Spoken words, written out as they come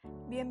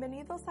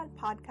Bienvenidos al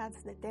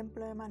podcast de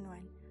Templo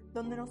Emanuel,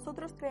 donde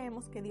nosotros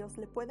creemos que Dios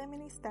le puede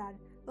ministrar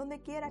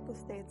donde quiera que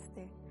usted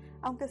esté,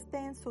 aunque esté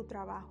en su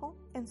trabajo,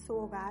 en su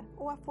hogar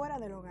o afuera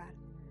del hogar.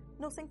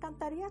 Nos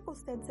encantaría que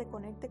usted se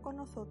conecte con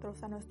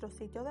nosotros a nuestro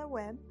sitio de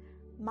web,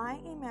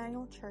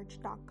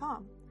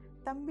 myemmanuelchurch.com.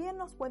 También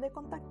nos puede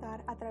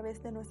contactar a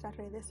través de nuestras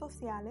redes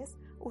sociales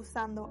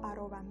usando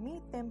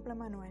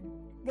 @mitemploemanuel.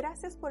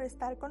 Gracias por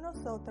estar con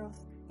nosotros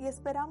y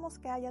esperamos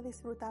que haya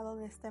disfrutado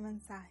de este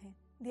mensaje.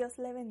 Dios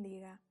le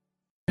bendiga.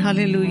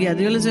 Hallelujah.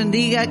 Dios les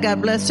bendiga. God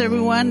bless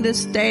everyone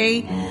this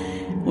day.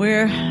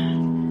 We're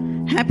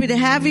happy to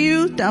have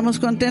you. Estamos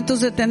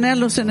contentos de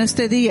tenerlos en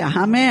este día.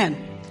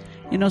 Amén.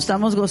 Y nos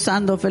estamos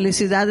gozando.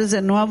 Felicidades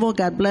de nuevo.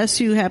 God bless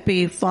you.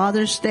 Happy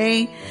Father's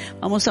Day.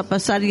 Vamos a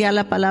pasar ya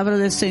la palabra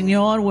del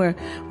Señor. We'll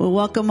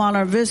welcome all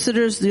our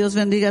visitors. Dios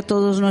bendiga a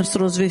todos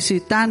nuestros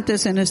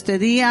visitantes en este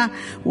día.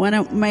 Want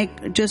to make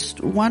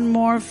just one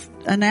more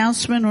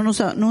announcement,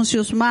 unos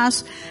anuncios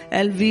más.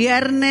 El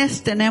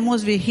viernes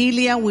tenemos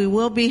vigilia. We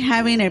will be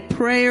having a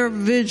prayer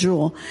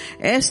vigil.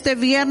 Este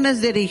viernes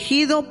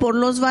dirigido por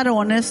los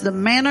varones. The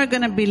men are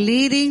going to be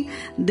leading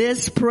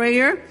this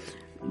prayer.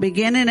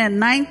 Beginning at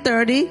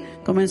 9:30,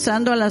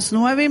 comenzando a las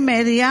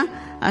 9:30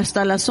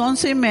 hasta las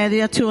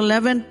 11:30 to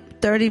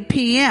 11:30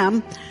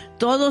 p.m.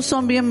 Todos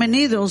son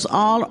bienvenidos.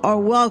 All are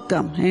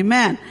welcome.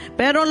 Amen.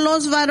 Pero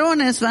los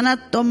varones van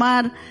a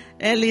tomar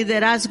el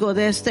liderazgo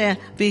de esta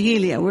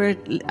vigilia.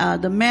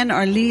 The men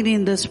are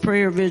leading this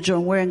prayer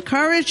vigil. We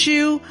encourage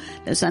you,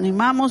 les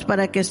animamos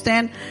para que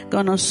estén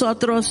con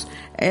nosotros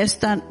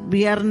este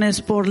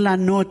viernes por la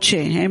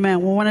noche. Amen.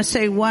 We want to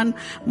say one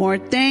more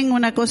thing,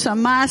 una cosa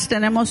más.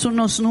 Tenemos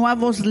unos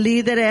nuevos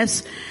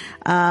líderes,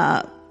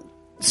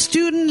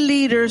 student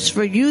leaders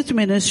for youth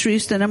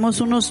ministries.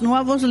 Tenemos unos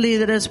nuevos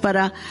líderes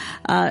para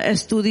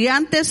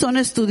estudiantes. Son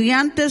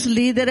estudiantes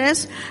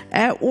líderes.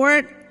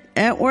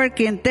 Edward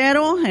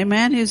Quintero,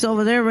 amen. He's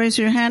over there. Raise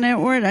your hand,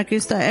 Edward. Aquí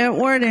está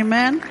Edward,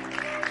 amen.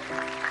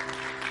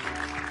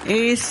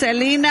 Y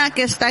Celina,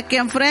 que está aquí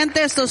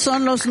enfrente. Estos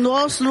son los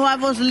dos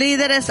nuevos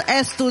líderes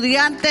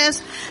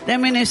estudiantes del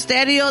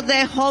Ministerio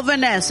de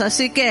Jóvenes.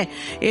 Así que,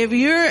 if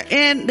you're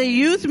in the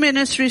youth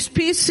ministries,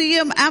 please see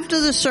them after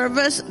the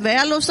service.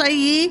 Véalos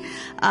allí.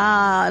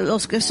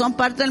 Los que son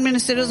parte del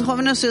Ministerio de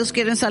Jóvenes, si ellos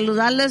quieren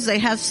saludarles, they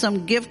have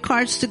some gift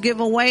cards to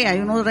give away. Hay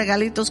unos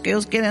regalitos que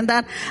ellos quieren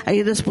dar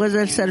ahí después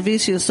del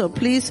servicio. So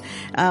please,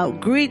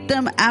 greet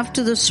them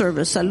after the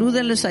service.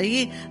 Salúdenles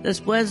allí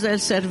después del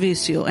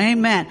servicio.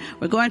 Amen.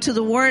 We're going to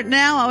the word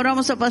now. Ahora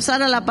vamos a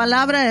pasar a la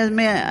palabra. And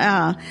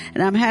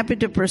I'm happy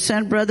to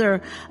present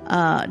Brother,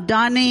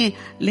 Donnie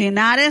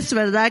Linares,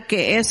 ¿verdad?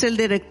 Que es el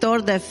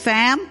director de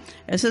FAM.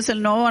 Ese es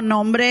el nuevo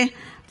nombre.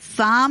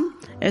 FAM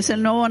es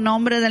el nuevo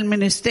nombre del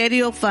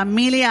Ministerio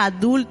Familia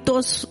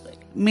Adultos,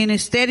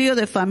 Ministerio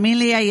de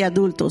Familia y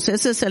Adultos.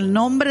 Ese es el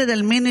nombre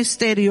del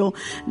ministerio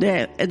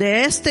de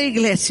esta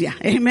iglesia.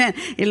 Amén.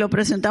 Y lo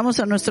presentamos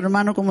a nuestro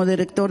hermano como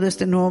director de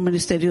este nuevo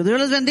ministerio. Dios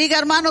les bendiga,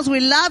 hermanos. We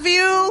love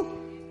you.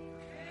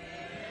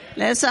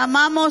 Les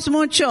amamos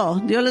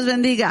mucho. Dios les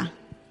bendiga.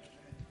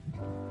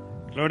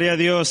 Gloria a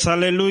Dios.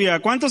 Aleluya.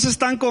 ¿Cuántos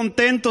están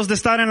contentos de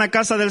estar en la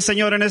casa del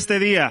Señor en este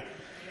día?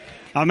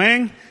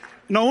 Amén.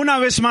 No, una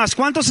vez más,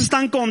 ¿cuántos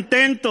están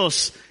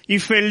contentos y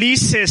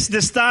felices de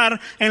estar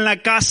en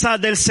la casa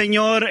del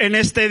Señor en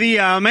este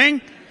día?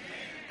 Amén.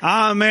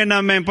 Amén,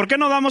 amén. ¿Por qué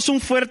no damos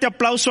un fuerte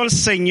aplauso al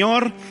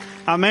Señor?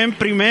 Amén.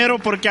 Primero,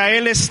 porque a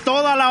Él es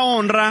toda la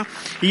honra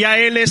y a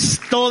Él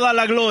es toda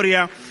la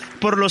gloria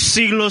por los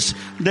siglos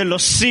de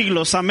los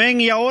siglos.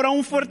 Amén. Y ahora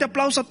un fuerte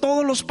aplauso a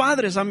todos los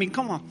padres. Amén.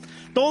 Come on.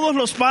 Todos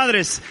los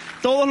padres.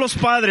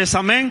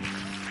 Amén.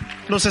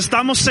 Los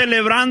estamos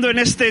celebrando en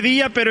este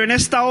día, pero en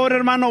esta hora,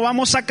 hermano,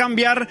 vamos a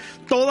cambiar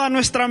toda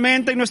nuestra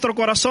mente y nuestro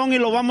corazón y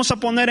lo vamos a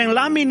poner en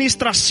la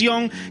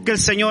administración que el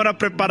Señor ha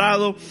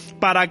preparado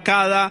para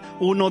cada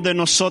uno de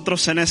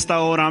nosotros en esta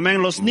hora.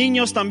 Amén. Los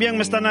niños también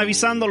me están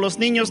avisando, los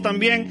niños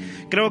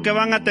también creo que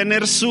van a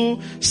tener su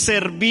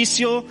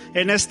servicio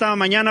en esta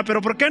mañana,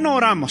 pero ¿por qué no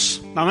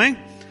oramos? Amén.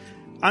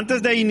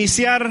 Antes de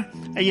iniciar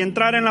y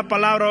entrar en la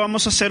palabra,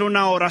 vamos a hacer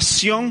una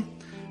oración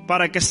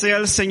para que sea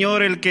el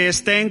Señor el que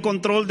esté en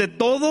control de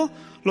todo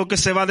lo que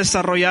se va a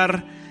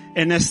desarrollar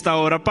en esta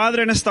hora.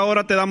 Padre, en esta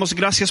hora te damos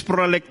gracias por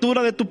la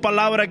lectura de tu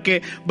palabra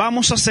que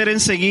vamos a hacer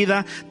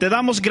enseguida. Te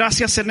damos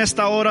gracias en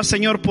esta hora,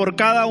 Señor, por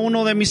cada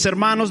uno de mis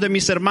hermanos, de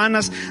mis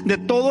hermanas, de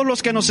todos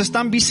los que nos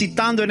están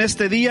visitando en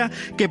este día,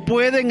 que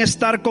pueden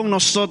estar con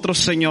nosotros,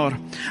 Señor.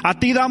 A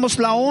ti damos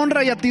la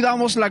honra y a ti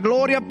damos la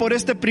gloria por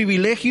este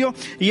privilegio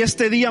y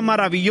este día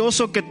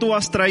maravilloso que tú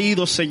has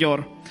traído,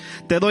 Señor.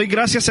 Te doy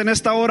gracias en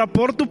esta hora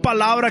por tu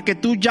palabra que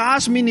tú ya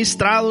has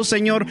ministrado,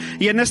 Señor,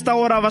 y en esta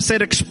hora va a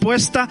ser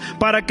expuesta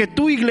para que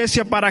tu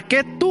iglesia, para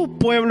que tu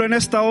pueblo en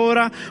esta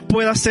hora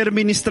pueda ser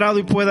ministrado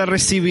y pueda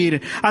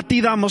recibir. A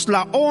ti damos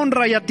la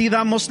honra y a ti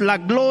damos la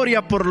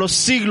gloria por los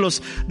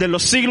siglos de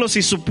los siglos,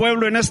 y su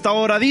pueblo en esta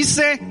hora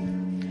dice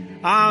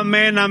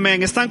amén,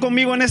 amén. ¿Están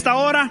conmigo en esta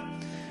hora?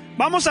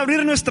 Vamos a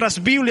abrir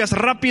nuestras Biblias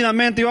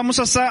rápidamente y vamos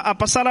a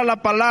pasar a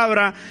la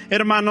palabra,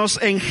 hermanos,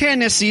 en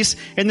Génesis,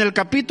 en el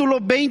capítulo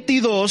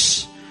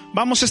 22.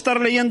 Vamos a estar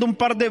leyendo un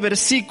par de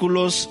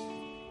versículos,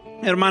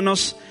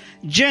 hermanos.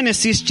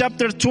 Genesis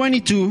chapter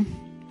 22.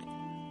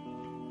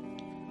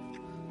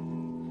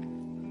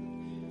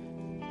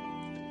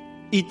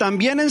 Y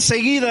también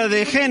enseguida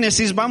de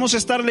Génesis vamos a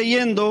estar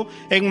leyendo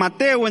en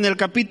Mateo en el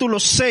capítulo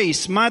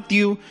 6,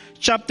 Matthew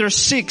chapter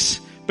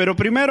 6. Pero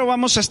primero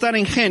vamos a estar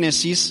en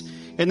Génesis,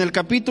 en el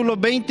capítulo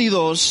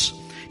 22.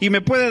 Y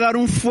me puede dar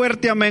un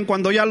fuerte amén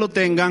cuando ya lo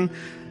tengan.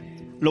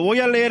 Lo voy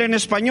a leer en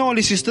español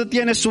y si usted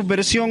tiene su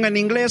versión en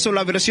inglés o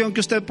la versión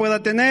que usted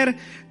pueda tener,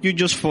 you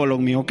just follow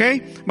me, ¿ok?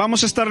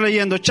 Vamos a estar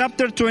leyendo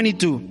chapter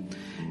 22,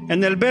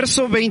 en el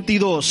verso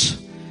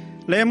 22.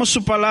 Leemos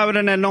su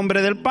palabra en el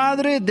nombre del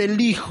Padre, del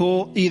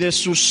Hijo y de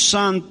su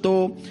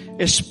Santo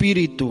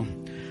Espíritu.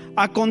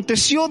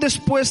 Aconteció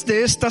después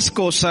de estas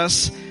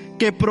cosas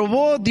que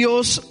probó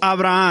Dios a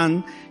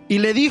Abraham y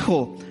le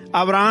dijo: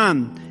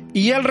 Abraham,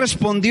 y él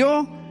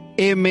respondió: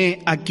 heme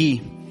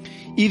aquí.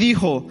 Y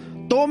dijo: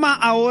 toma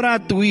ahora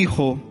a tu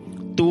hijo,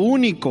 tu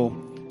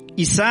único,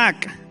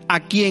 Isaac, a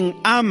quien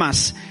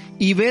amas,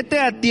 y vete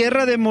a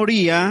tierra de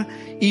Moría,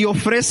 y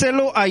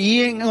ofrécelo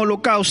allí en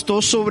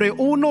holocausto sobre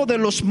uno de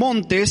los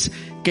montes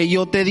que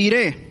yo te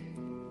diré.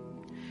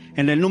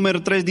 En el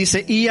número 3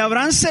 dice: y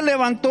Abraham se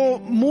levantó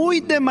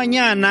muy de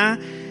mañana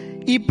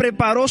y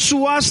preparó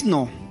su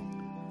asno,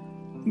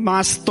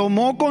 mas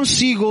tomó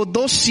consigo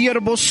 2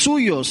 siervos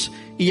suyos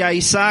y a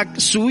Isaac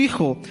su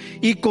hijo,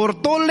 y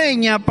cortó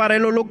leña para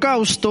el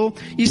holocausto,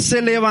 y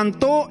se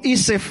levantó y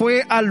se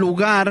fue al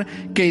lugar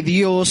que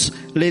Dios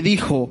le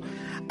dijo.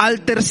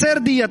 Al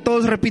tercer día,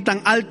 todos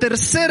repitan, al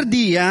tercer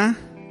día,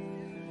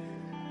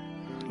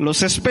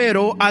 los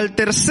espero, al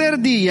tercer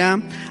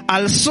día,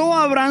 alzó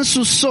Abraham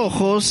sus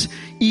ojos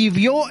y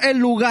vio el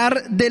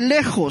lugar de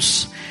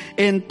lejos.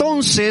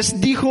 Entonces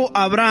dijo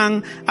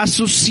Abraham a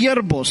sus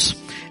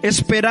siervos: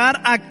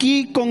 esperar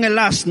aquí con el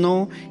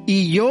asno,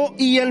 y yo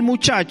y el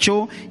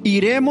muchacho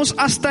iremos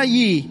hasta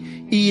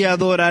allí y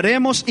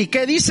adoraremos. ¿Y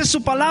qué dice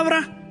su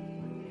palabra?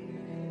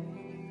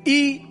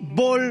 Y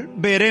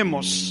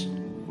volveremos.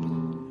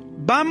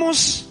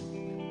 Vamos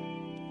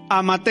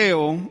a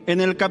Mateo, en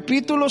el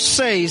capítulo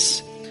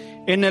 6,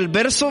 en el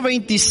verso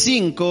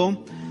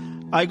 25.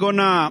 I'm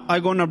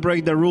gonna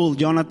break the rule,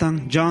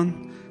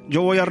 John.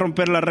 Yo voy a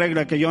romper la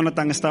regla que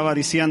Jonathan estaba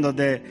diciendo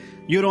de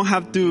you don't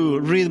have to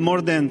read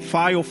more than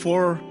 5 or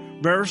 4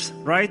 verses,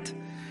 right?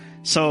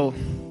 So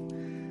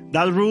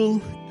that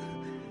rule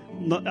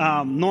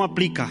no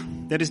aplica.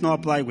 There is no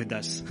apply with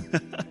us.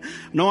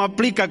 No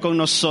aplica con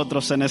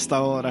nosotros en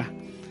esta hora.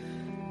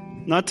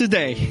 Not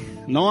today,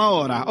 no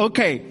ahora.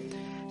 Okay,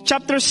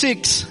 chapter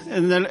 6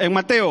 en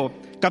Mateo,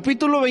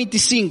 capítulo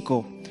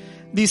 25.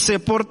 Dice: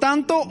 por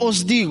tanto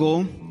os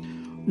digo,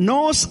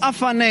 no os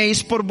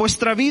afanéis por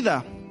vuestra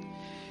vida,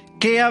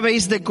 qué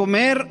habéis de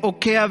comer o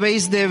qué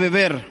habéis de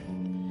beber,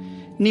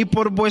 ni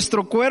por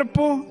vuestro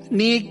cuerpo,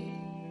 ni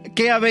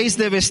qué habéis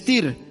de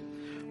vestir.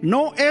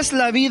 ¿No es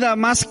la vida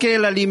más que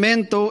el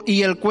alimento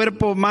y el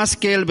cuerpo más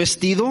que el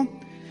vestido?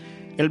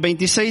 El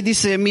 26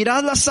 dice: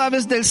 mirad las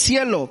aves del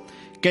cielo,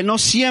 que no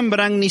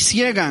siembran ni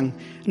ciegan,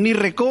 ni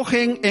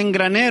recogen en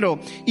granero,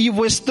 y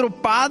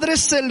vuestro Padre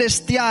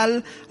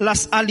Celestial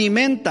las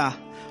alimenta.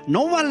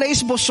 ¿No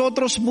valéis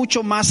vosotros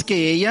mucho más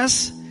que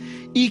ellas?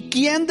 ¿Y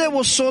quién de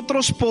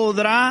vosotros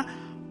podrá,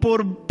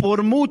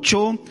 por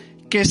mucho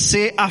que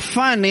se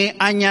afane,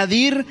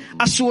 añadir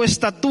a su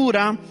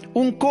estatura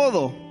un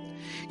codo?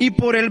 Y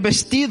por el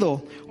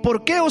vestido,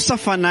 ¿por qué os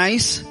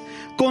afanáis?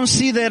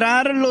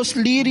 Considerar los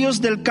lirios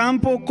del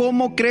campo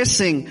cómo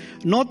crecen,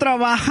 no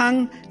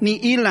trabajan ni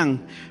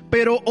hilan.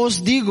 Pero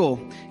os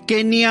digo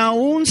que ni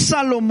aun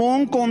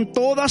Salomón con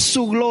toda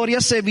su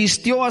gloria se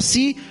vistió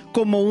así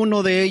como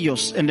uno de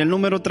ellos. En el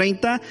número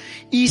 30,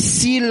 y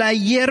si la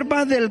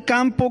hierba del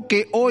campo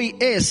que hoy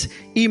es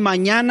y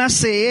mañana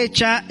se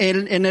echa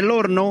en el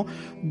horno,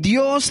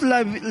 Dios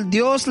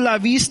la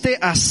viste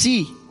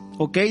así.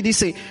 Ok,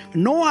 dice: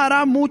 ¿no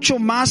hará mucho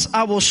más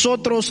a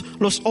vosotros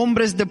los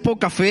hombres de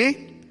poca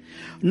fe?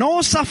 No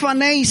os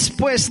afanéis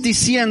pues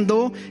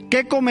diciendo: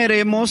 ¿qué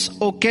comeremos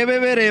o qué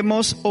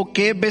beberemos o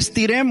qué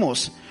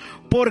vestiremos?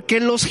 Porque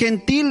los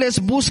gentiles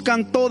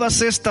buscan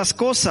todas estas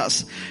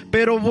cosas,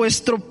 pero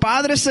vuestro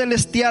Padre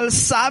Celestial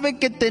sabe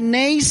que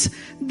tenéis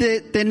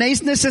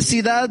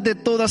necesidad de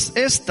todas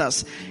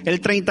estas.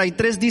 El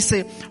 33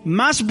 dice: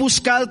 más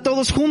buscad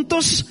todos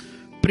juntos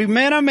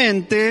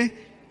primeramente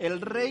el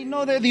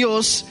reino de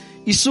Dios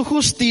y su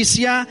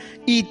justicia,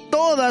 y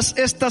todas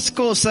estas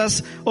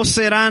cosas os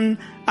serán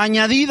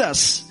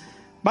añadidas.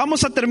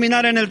 Vamos a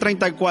terminar en el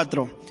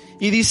 34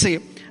 y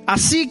dice: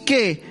 así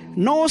que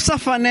no os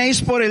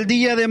afanéis por el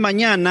día de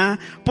mañana,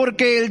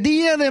 porque el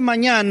día de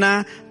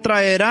mañana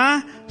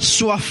traerá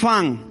su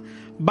afán.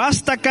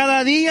 Basta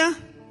cada día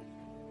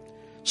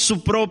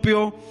su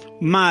propio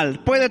mal.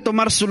 Puede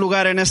tomar su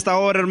lugar en esta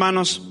hora,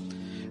 hermanos.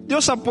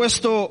 Dios ha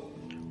puesto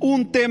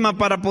un tema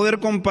para poder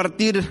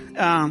compartir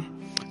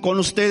con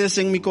ustedes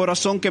en mi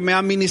corazón que me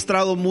ha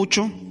ministrado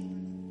mucho.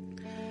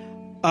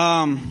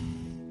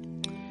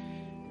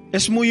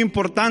 Es muy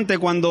importante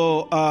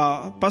cuando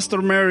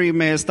Pastor Mary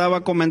me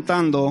estaba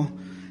comentando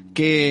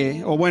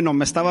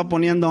me estaba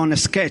poniendo un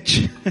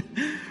sketch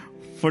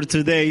for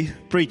today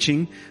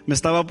preaching, me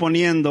estaba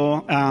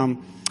poniendo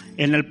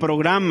en el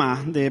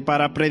programa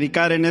para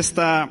predicar en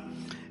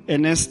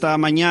esta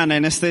mañana,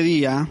 en este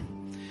día.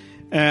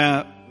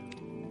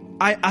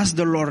 I asked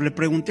the Lord, le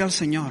pregunté al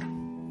Señor,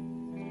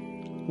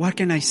 what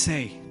can I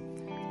say?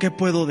 ¿Qué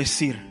puedo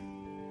decir?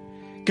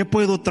 ¿Qué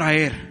puedo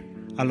traer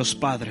a los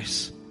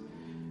padres?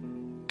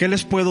 ¿Qué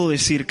les puedo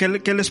decir?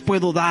 ¿Qué les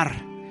puedo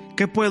dar?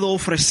 ¿Qué puedo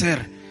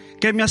ofrecer?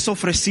 ¿Qué me has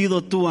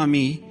ofrecido tú a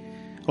mí?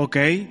 ¿Ok?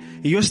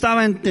 Y yo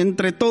estaba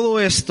entre todo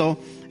esto,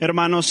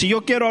 hermanos, y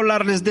yo quiero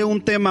hablarles de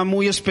un tema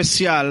muy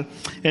especial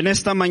en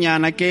esta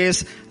mañana, que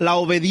es la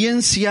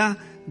obediencia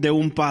de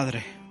un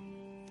padre.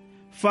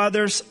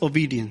 Father's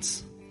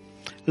obedience.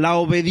 La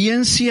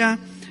obediencia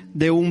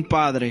de un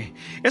padre.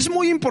 Es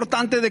muy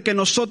importante de que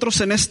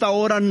nosotros en esta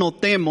hora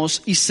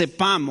notemos y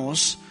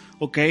sepamos,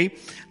 ¿ok?,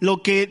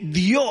 lo que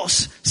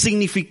Dios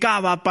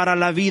significaba para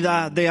la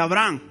vida de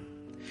Abraham.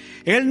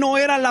 Él no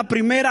era la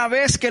primera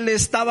vez que le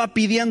estaba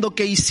pidiendo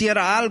que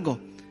hiciera algo.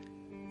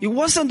 It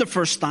wasn't the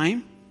first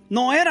time.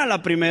 No era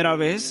la primera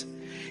vez.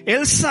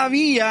 Él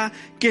sabía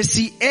que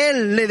si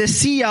él le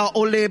decía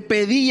o le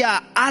pedía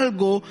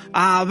algo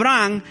a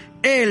Abraham,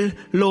 él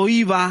lo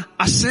iba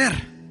a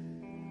hacer.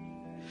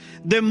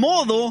 De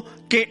modo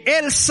que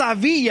él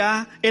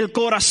sabía el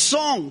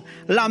corazón,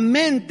 la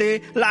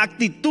mente, la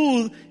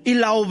actitud y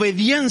la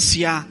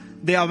obediencia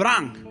de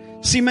Abraham.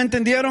 ¿Sí me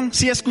entendieron?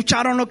 ¿Sí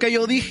escucharon lo que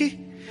yo dije?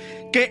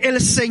 Que el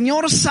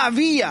Señor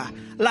sabía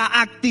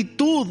la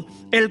actitud,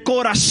 el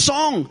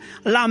corazón,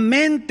 la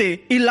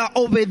mente y la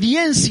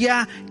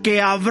obediencia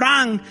que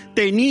Abraham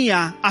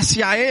tenía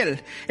hacia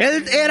él.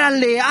 Él era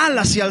leal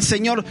hacia el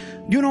Señor.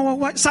 You know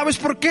what? ¿Sabes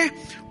por qué?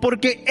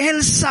 Porque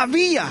él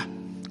sabía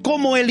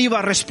cómo él iba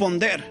a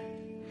responder.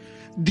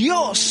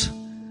 Dios,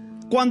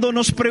 cuando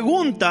nos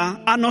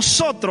pregunta a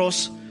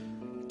nosotros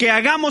que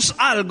hagamos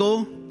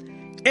algo,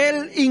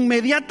 Él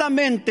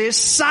inmediatamente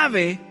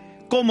sabe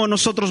cómo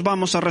nosotros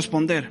vamos a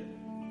responder.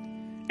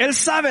 Él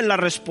sabe la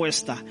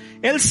respuesta.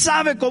 Él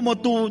sabe cómo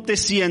tú te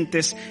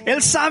sientes.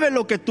 Él sabe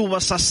lo que tú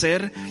vas a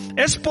hacer.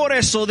 Es por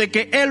eso de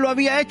que Él lo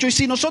había hecho. Y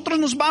si nosotros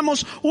nos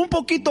vamos un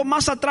poquito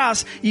más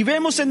atrás y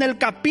vemos en el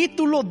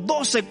capítulo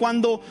 12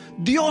 cuando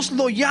Dios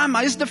lo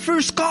llama, es the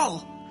first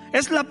call.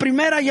 Es la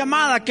primera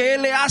llamada que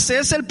Él le hace.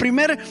 Es el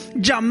primer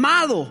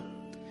llamado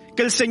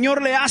que el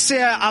Señor le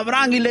hace a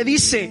Abraham y le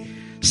dice: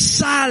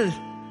 sal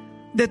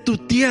de tu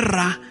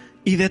tierra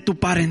y de tu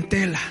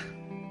parentela.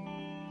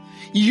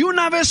 Y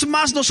una vez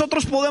más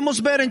nosotros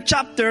podemos ver en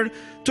chapter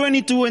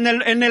 22,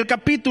 en el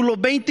capítulo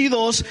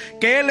 22,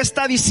 que Él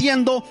está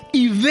diciendo: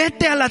 y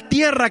vete a la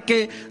tierra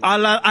a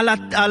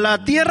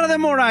la tierra de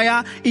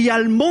Moriah y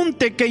al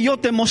monte que yo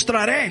te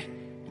mostraré.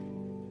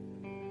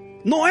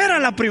 No era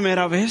la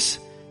primera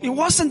vez. It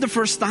wasn't the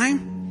first time.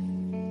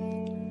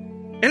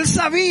 Él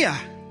sabía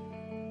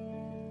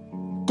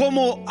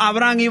cómo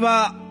Abraham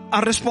iba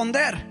a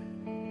responder.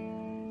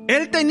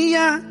 Él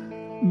tenía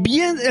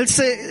bien,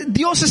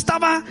 Dios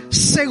estaba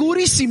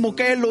segurísimo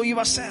que Él lo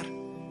iba a hacer.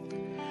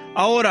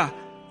 Ahora,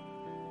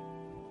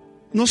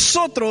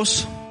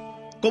 nosotros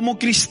como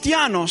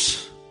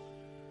cristianos,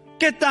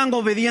 ¿qué tan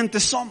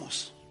obedientes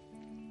somos?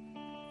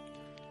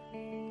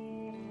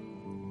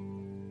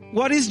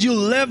 What is your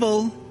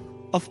level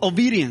of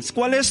obedience?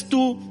 ¿Cuál es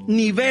tu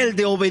nivel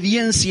de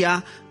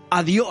obediencia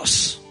a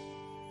Dios?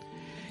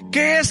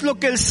 ¿Qué es lo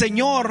que el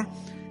Señor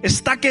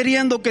está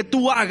queriendo que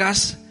tú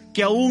hagas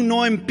que aún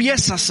no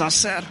empiezas a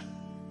hacer?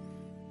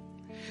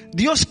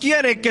 Dios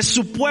quiere que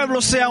su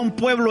pueblo sea un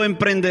pueblo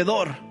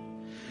emprendedor.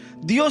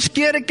 Dios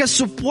quiere que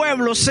su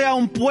pueblo sea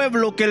un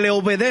pueblo que le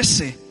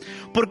obedece.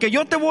 Porque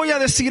yo te voy a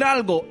decir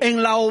algo: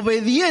 en la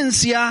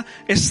obediencia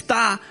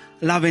está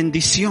la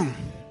bendición.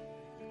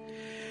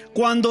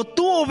 Cuando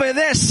tú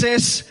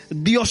obedeces,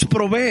 Dios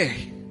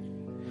provee.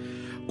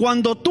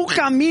 Cuando tú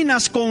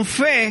caminas con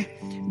fe,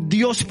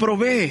 Dios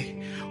provee.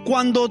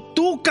 Cuando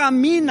tú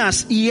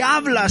caminas y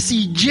hablas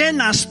y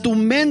llenas tu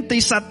mente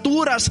y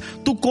saturas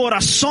tu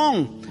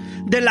corazón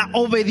de la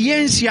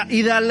obediencia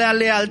y de la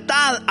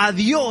lealtad a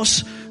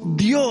Dios,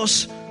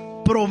 Dios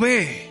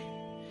provee.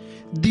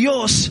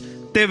 Dios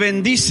te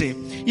bendice.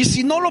 Y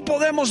si no lo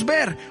podemos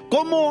ver,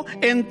 como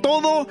en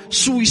toda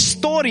su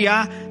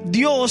historia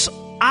Dios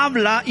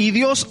habla y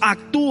Dios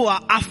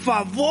actúa a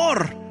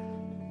favor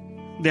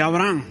de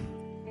Abraham.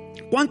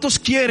 ¿Cuántos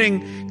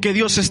quieren que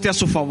Dios esté a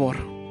su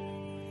favor?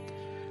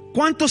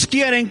 ¿Cuántos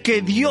quieren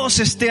que Dios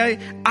esté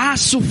a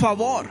su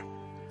favor?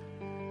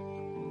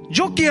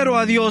 Yo quiero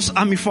a Dios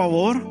a mi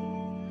favor.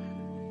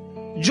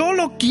 Yo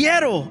lo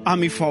quiero a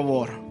mi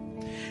favor.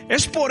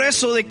 Es por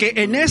eso de que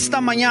en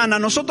esta mañana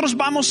nosotros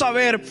vamos a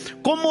ver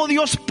cómo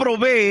Dios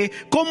provee,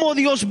 cómo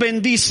Dios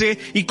bendice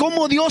y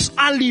cómo Dios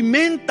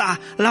alimenta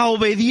la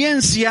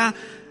obediencia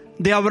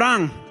de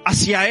Abraham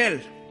hacia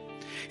Él.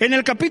 En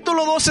el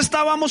capítulo 2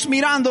 estábamos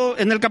mirando,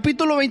 en el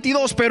capítulo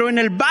 22, pero en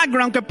el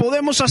background que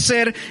podemos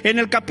hacer, en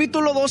el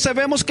capítulo 12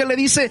 vemos que le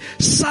dice,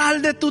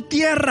 sal de tu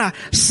tierra,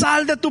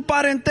 sal de tu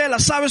parentela.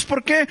 ¿Sabes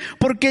por qué?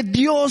 Porque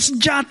Dios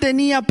ya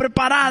tenía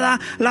preparada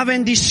la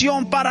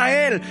bendición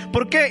para él.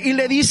 ¿Por qué? Y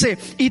le dice,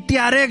 y te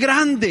haré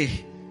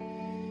grande.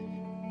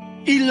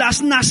 Y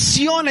las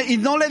naciones, y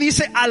no le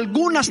dice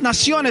algunas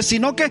naciones,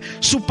 sino que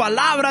su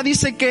palabra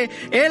dice que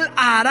él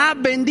hará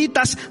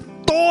benditas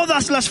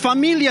todas las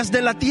familias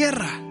de la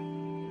tierra,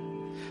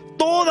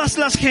 todas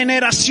las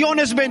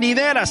generaciones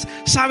venideras.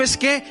 ¿Sabes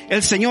qué?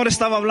 El Señor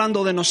estaba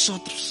hablando de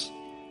nosotros.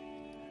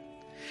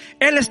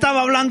 Él estaba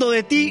hablando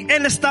de ti,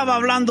 Él estaba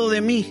hablando de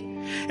mí.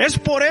 Es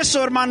por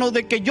eso, hermano,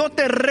 de que yo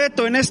te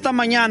reto en esta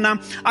mañana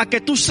a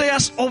que tú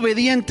seas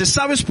obediente.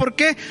 ¿Sabes por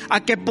qué?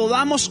 A que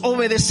podamos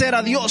obedecer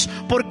a Dios.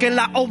 Porque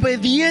la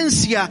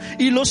obediencia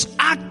y los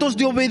actos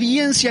de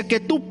obediencia que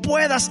tú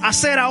puedas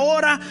hacer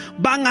ahora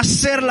van a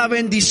ser la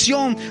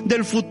bendición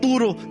del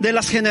futuro de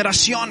las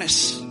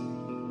generaciones.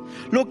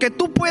 Lo que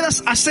tú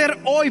puedas hacer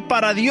hoy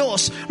para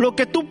Dios, lo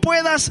que tú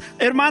puedas,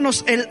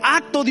 hermanos, el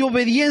acto de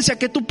obediencia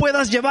que tú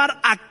puedas llevar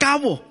a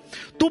cabo.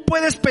 Tú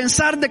puedes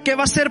pensar de que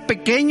va a ser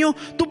pequeño,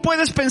 tú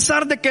puedes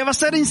pensar de que va a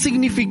ser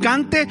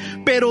insignificante,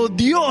 pero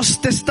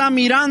Dios te está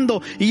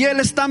mirando y Él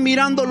está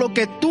mirando lo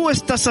que tú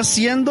estás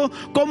haciendo,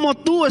 cómo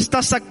tú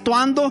estás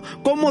actuando,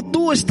 cómo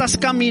tú estás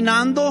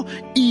caminando,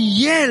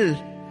 y Él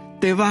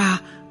te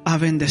va a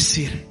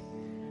bendecir.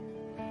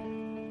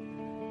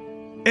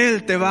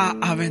 Él te va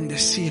a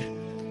bendecir.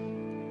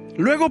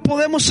 Luego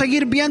podemos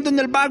seguir viendo en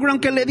el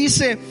background que le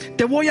dice,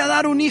 te voy a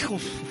dar un hijo.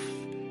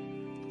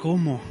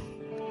 ¿Cómo?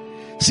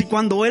 Si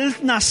cuando él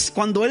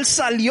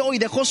salió y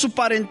dejó su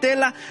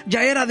parentela,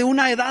 ya era de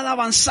una edad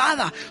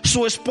avanzada.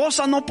 Su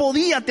esposa no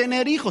podía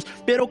tener hijos.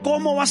 Pero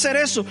 ¿cómo va a ser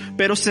eso?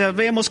 Pero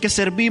sabemos que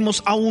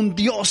servimos a un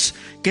Dios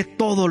que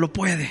todo lo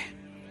puede.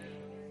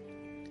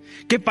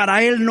 Que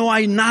para Él no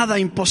hay nada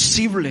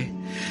imposible.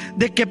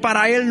 De que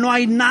para Él no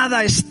hay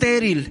nada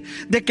estéril.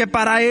 De que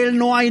para Él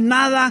no hay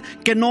nada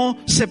que no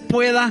se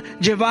pueda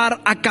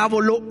llevar a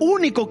cabo. Lo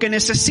único que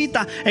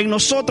necesita en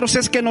nosotros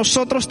es que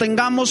nosotros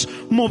tengamos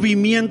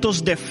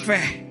movimientos de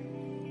fe.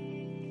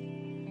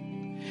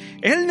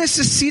 Él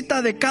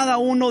necesita de cada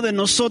uno de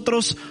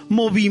nosotros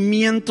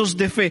movimientos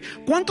de fe.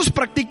 ¿Cuántos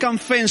practican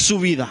fe en su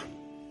vida?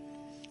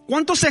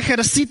 ¿Cuántos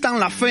ejercitan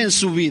la fe en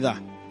su vida?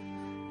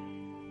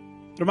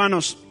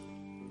 Hermanos,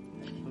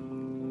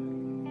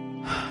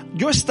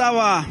 yo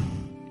estaba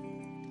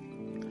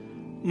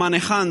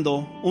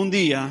manejando un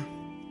día,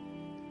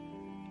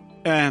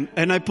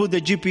 and I put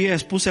the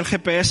GPS, puse el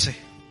GPS.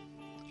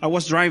 I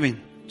was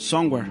driving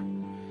somewhere,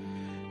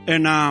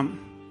 and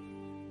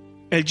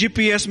el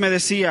GPS me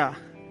decía,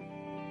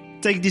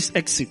 take this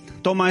exit,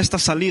 toma esta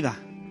salida,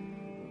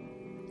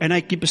 and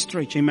I keep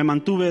straight, y me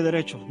mantuve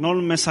derecho, no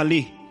me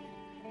salí.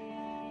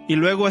 Y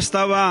luego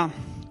estaba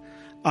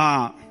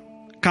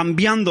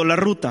cambiando la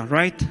ruta,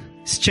 right?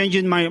 It's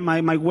changing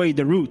my way,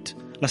 the route.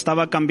 La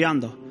estaba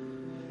cambiando.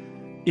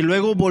 Y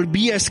luego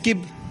volví a skip.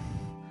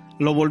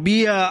 Lo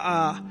volví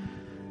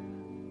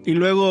y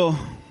luego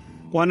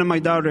one of my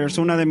daughters,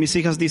 una de mis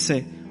hijas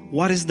dice,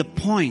 what is the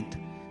point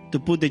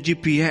to put the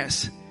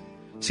GPS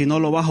si no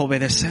lo vas a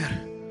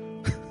obedecer?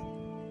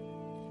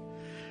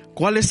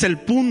 ¿Cuál es el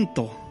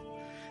punto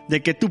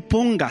de que tú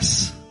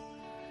pongas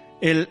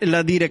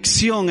la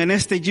dirección en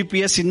este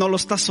GPS si no lo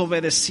estás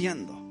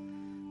obedeciendo?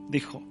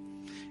 Dijo.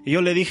 Y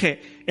yo le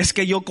dije, es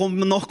que yo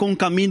conozco un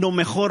camino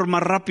mejor,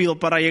 más rápido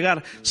para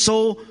llegar.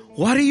 So,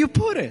 why do you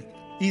put it?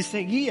 Y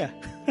seguía.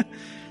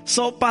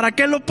 So, ¿para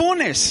qué lo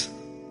pones?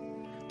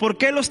 ¿Por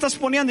qué lo estás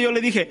poniendo? Yo le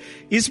dije,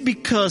 it's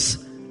because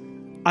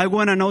I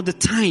want to know the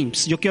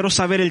times. Yo quiero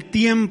saber el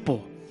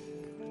tiempo.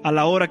 A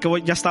la hora que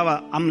voy, ya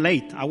estaba,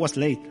 I was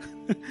late.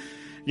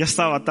 Ya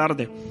estaba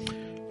tarde.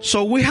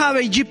 So, we have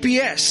a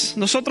GPS.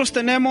 Nosotros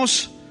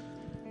tenemos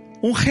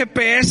un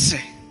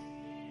GPS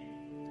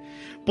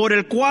por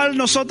el cual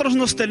nosotros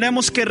nos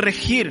tenemos que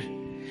regir.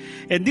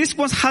 And this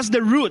one has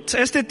the route.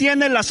 Este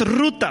tiene las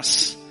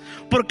rutas,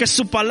 porque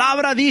su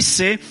palabra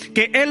dice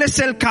que Él es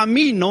el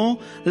camino,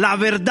 la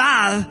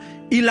verdad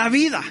y la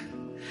vida.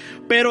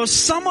 Pero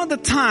some of the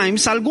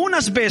times,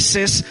 algunas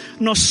veces,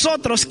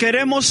 nosotros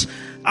queremos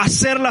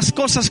hacer las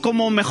cosas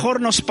como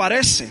mejor nos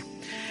parece.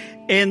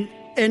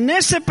 En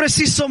ese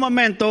preciso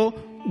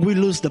momento, we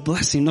lose the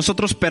blessing.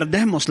 Nosotros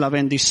perdemos la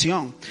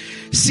bendición.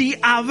 Si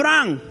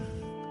Abraham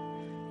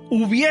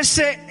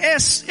hubiese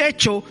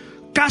hecho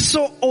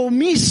caso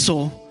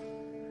omiso,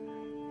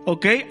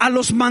 a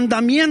los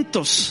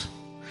mandamientos,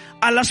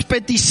 a las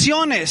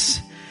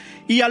peticiones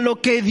y a lo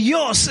que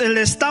Dios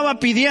le estaba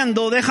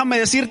pidiendo, déjame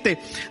decirte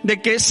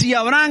de que si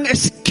Abraham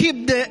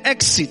skip the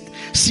exit,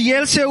 si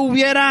él se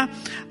hubiera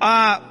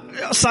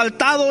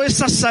saltado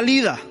esa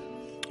salida,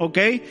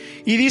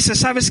 y dice,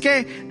 ¿sabes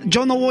qué?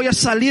 Yo no voy a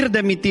salir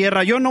de mi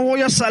tierra, yo no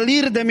voy a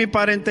salir de mi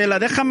parentela.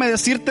 Déjame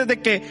decirte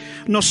de que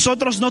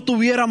nosotros no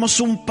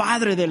tuviéramos un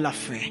padre de la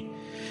fe.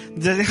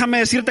 Déjame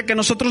decirte que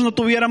nosotros no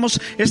tuviéramos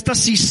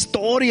estas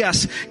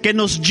historias que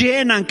nos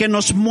llenan, que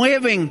nos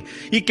mueven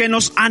y que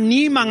nos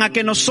animan a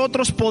que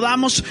nosotros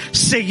podamos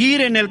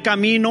seguir en el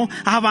camino,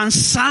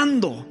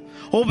 avanzando,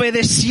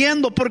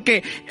 obedeciendo,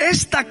 porque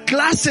esta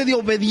clase de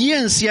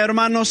obediencia,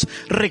 hermanos,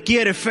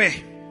 requiere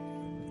fe.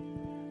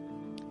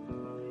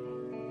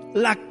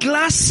 La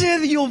clase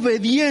de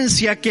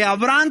obediencia que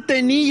Abraham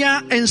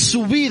tenía en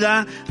su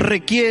vida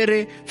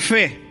requiere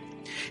fe.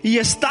 Y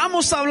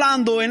estamos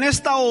hablando en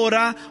esta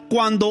hora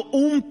cuando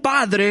un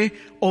padre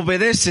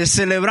obedece,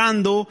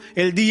 celebrando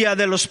el Día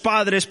de los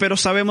Padres, pero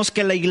sabemos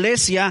que la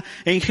iglesia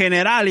en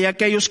general y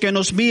aquellos que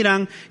nos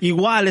miran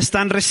igual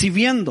están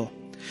recibiendo.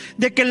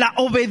 De que la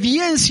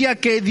obediencia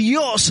que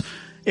Dios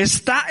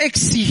está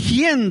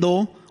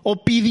exigiendo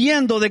o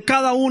pidiendo de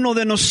cada uno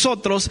de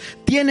nosotros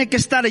tiene que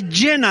estar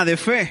llena de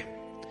fe.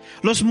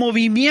 Los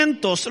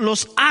movimientos,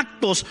 los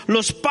actos,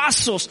 los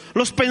pasos,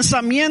 los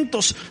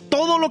pensamientos,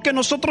 todo lo que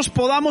nosotros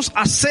podamos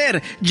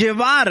hacer,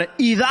 llevar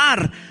y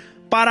dar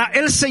para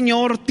el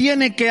Señor,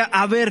 tiene que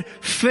haber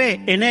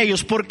fe en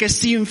ellos, porque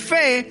sin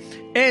fe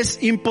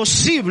es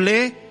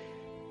imposible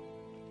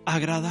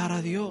agradar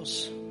a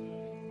Dios.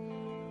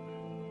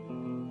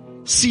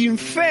 Sin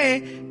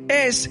fe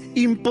es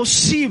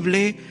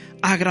imposible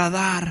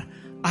agradar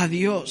a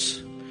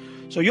Dios.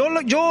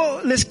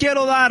 Yo les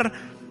quiero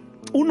dar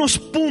unos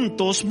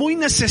puntos muy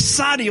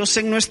necesarios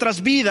en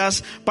nuestras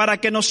vidas para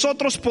que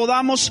nosotros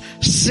podamos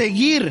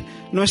seguir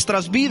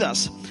nuestras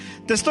vidas.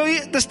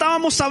 Te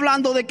estábamos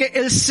hablando de que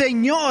el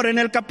Señor en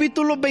el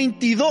capítulo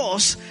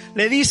 22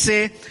 le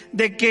dice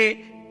de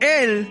que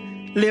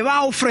Él le va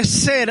a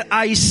ofrecer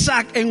a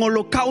Isaac en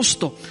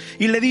holocausto.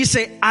 Y le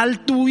dice,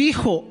 al tu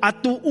hijo,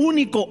 a tu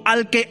único,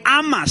 al que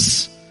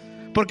amas.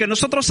 Porque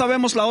nosotros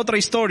sabemos la otra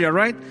historia,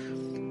 right?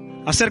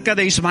 Acerca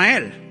de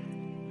Ismael.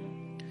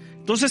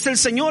 Entonces el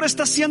Señor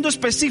está siendo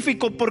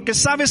específico porque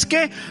 ¿sabes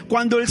qué?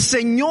 Cuando el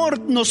Señor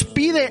nos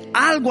pide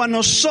algo a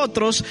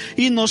nosotros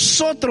y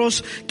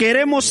nosotros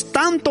queremos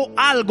tanto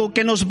algo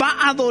que nos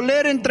va a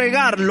doler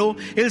entregarlo,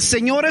 el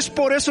Señor es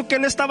por eso que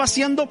Él estaba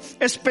siendo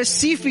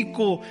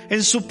específico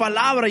en su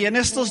palabra y en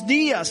estos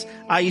días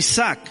a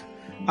Isaac,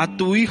 a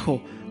tu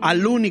hijo,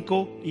 al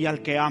único y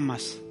al que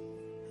amas.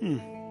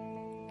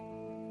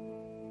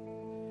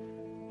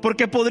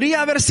 Porque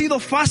podría haber sido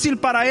fácil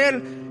para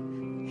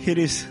Él.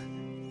 Here is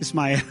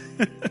Ismael.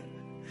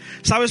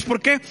 ¿Sabes por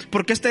qué?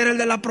 Porque este era el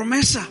de la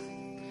promesa.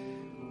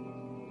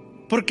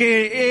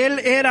 Porque él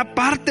era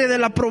parte de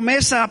la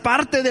promesa,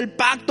 parte del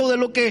pacto de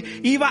lo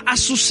que iba a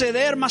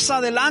suceder más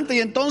adelante. Y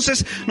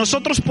entonces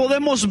nosotros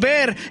podemos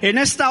ver en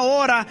esta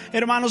hora,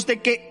 hermanos, de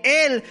que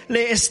él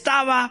le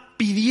estaba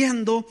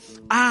pidiendo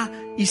a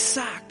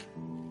Isaac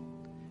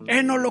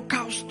en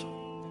holocausto.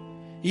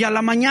 Y a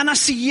la mañana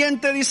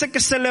siguiente dice que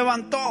se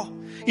levantó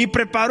y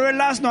preparó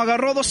el asno,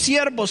 agarró 2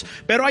 ciervos.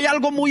 Pero hay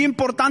algo muy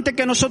importante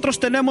que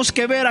nosotros tenemos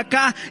que ver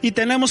acá y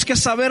tenemos que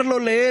saberlo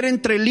leer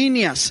entre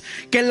líneas.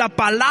 Que la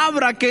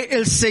palabra que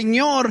el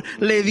Señor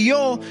le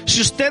dio,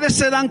 si ustedes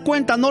se dan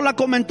cuenta, no la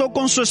comentó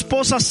con su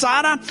esposa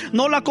Sara,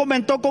 no la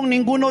comentó con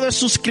ninguno de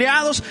sus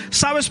criados.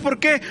 ¿Sabes por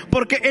qué?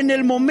 Porque en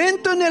el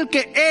momento en el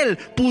que él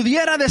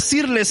pudiera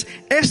decirles,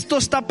 esto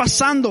está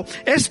pasando,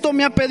 esto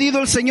me ha pedido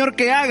el Señor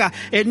que haga,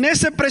 en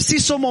ese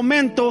preciso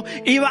momento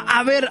iba a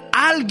haber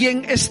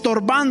alguien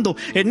estorbando.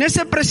 En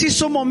ese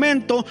preciso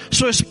momento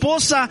su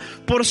esposa,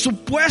 por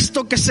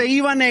supuesto que se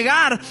iba a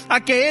negar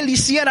a que él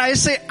hiciera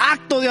ese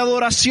acto de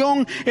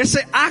adoración,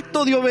 ese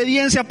acto de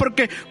obediencia,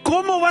 porque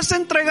 ¿cómo vas a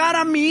entregar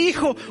a mi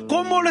hijo?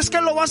 ¿Cómo es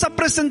que lo vas a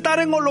presentar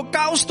en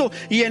holocausto?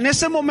 Y en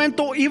ese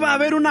momento iba a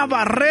haber una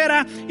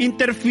barrera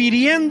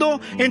interfiriendo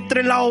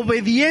entre la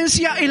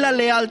obediencia y la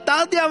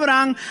lealtad de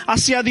Abraham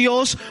hacia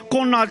Dios,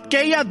 con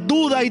aquella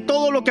duda y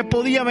todo lo que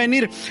podía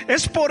venir.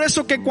 Es por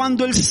eso que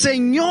cuando el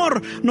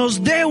Señor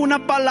nos dé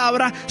una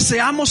palabra,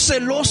 seamos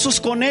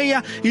celosos con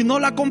ella y no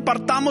la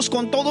compartamos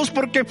con todos,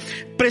 porque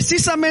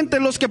precisamente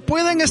los que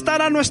pueden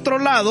estar a nuestro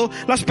lado,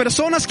 las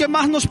personas que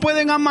más nos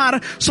pueden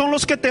amar, son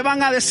los que te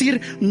van a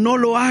decir, no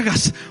lo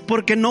hagas,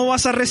 porque no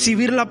vas a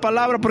recibir la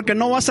palabra, porque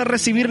no vas a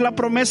recibir la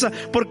promesa,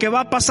 porque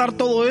va a pasar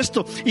todo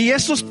esto. Y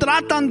esos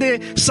tratan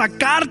de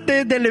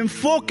sacarte del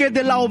enfoque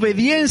de la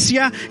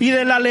obediencia y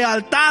de la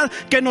lealtad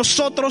que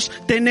nosotros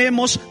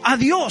tenemos a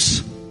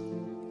Dios.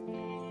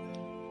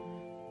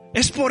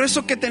 Es por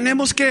eso que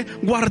tenemos que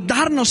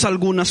guardarnos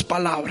algunas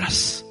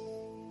palabras.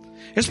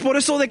 Es por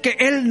eso de que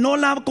él no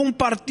la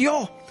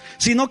compartió,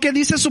 sino que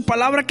dice su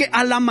palabra que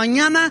a la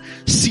mañana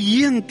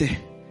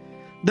siguiente,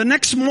 the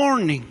next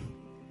morning,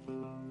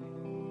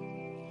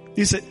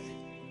 dice,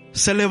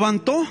 se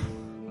levantó,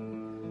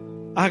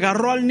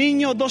 agarró al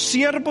niño, 2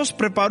 ciervos,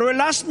 preparó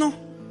el asno,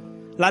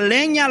 la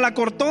leña la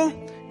cortó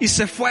y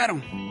se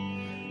fueron.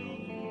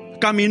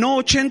 Caminó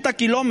 80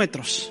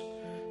 kilómetros,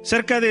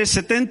 cerca de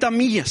 70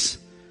 millas,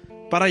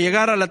 para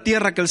llegar a la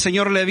tierra que el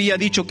Señor le había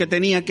dicho que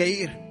tenía que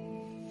ir.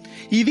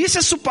 Y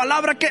dice su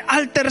palabra que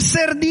al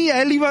tercer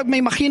día, él iba, me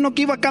imagino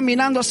que iba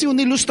caminando así,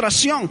 una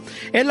ilustración.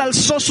 Él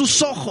alzó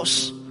sus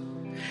ojos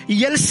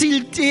y él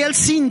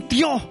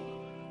sintió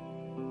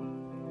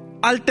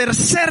al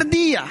tercer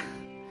día,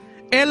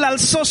 él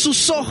alzó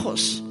sus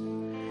ojos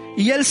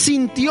y él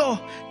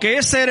sintió que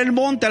ese era el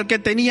monte al que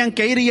tenían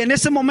que ir, y en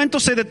ese momento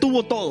se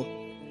detuvo todo.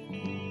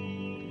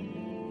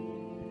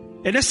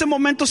 En ese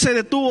momento se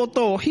detuvo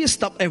todo. He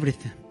stopped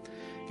everything.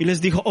 Y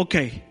les dijo, ok,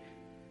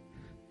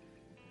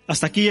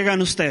 hasta aquí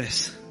llegan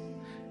ustedes.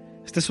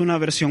 Esta es una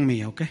versión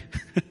mía, ok.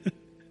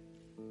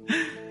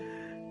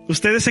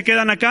 Ustedes se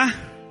quedan acá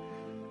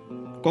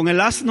con el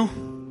asno.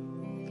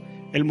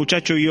 El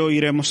muchacho y yo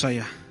iremos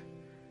allá.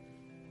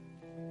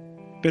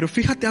 Pero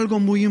fíjate algo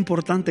muy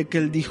importante que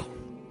él dijo.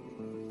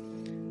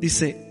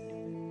 Dice,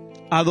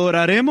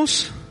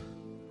 adoraremos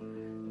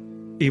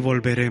y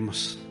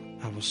volveremos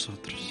a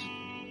vosotros.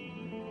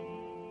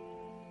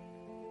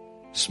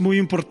 Es muy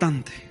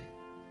importante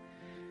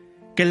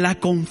que la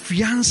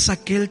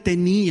confianza que él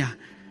tenía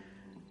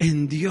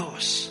en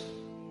Dios,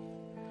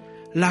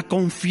 la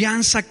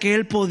confianza que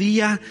él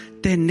podía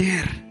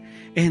tener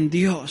en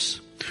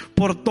Dios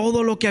por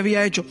todo lo que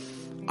había hecho.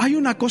 Hay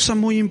una cosa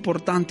muy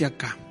importante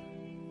acá.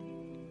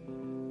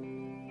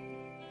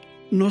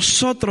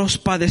 Nosotros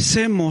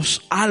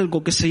padecemos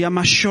algo que se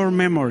llama short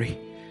memory,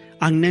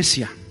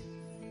 amnesia.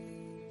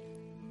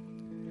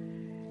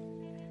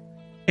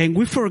 And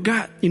we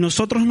forgot, y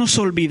nosotros nos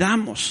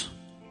olvidamos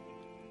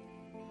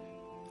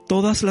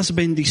todas las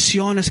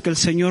bendiciones que el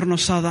Señor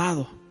nos ha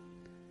dado.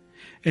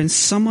 And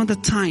some of the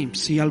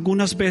times, y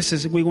algunas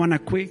veces we wanna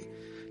quit,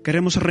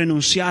 queremos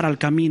renunciar al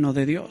camino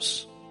de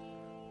Dios.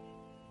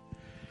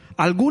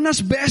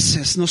 Algunas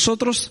veces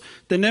nosotros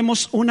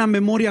tenemos una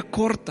memoria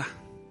corta.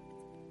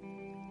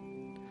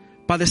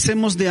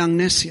 Padecemos de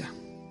amnesia.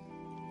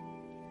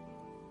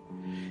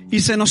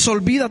 Y se nos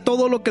olvida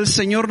todo lo que el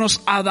Señor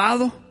nos ha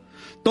dado,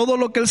 todo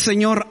lo que el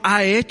Señor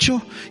ha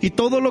hecho y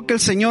todo lo que el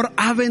Señor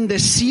ha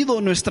bendecido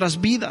en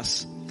nuestras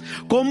vidas.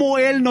 Cómo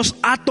Él nos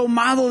ha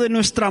tomado de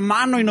nuestra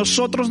mano y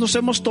nosotros nos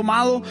hemos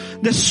tomado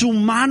de su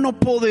mano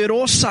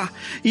poderosa,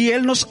 y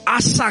Él nos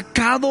ha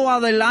sacado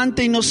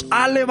adelante y nos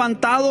ha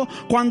levantado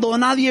cuando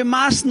nadie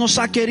más nos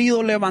ha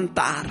querido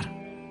levantar.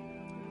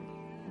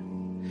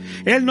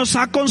 Él nos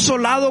ha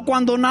consolado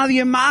cuando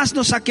nadie más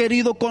nos ha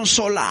querido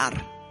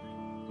consolar.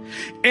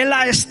 Él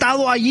ha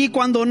estado allí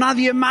cuando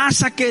nadie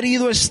más ha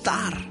querido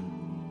estar.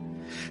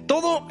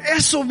 Todo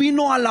eso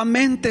vino a la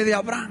mente de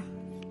Abraham.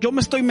 Yo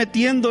me estoy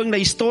metiendo en la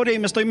historia y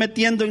me estoy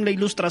metiendo en la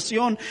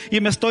ilustración y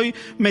me estoy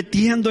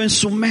metiendo en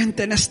su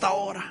mente en esta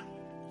hora.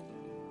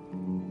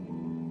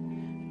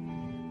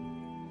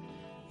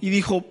 Y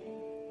dijo,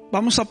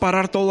 vamos a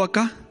parar todo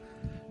acá.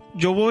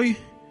 Yo voy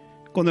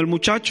con el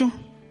muchacho,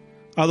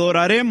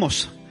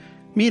 adoraremos.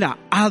 Mira,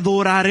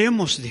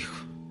 adoraremos, dijo.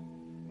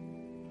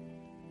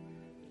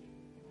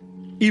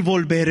 Y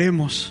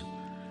volveremos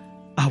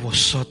a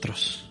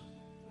vosotros.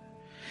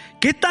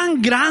 ¿Qué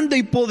tan grande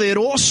y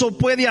poderoso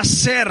puede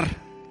hacer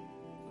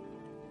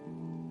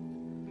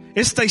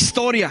esta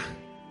historia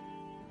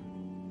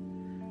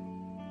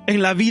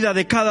en la vida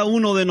de cada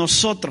uno de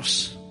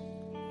nosotros?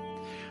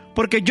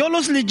 Porque yo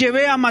los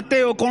llevé a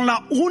Mateo con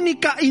la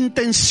única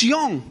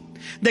intención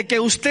de que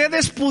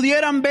ustedes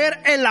pudieran ver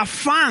el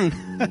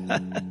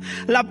afán,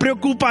 la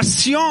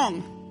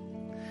preocupación,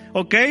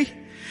 ¿ok?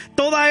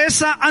 Toda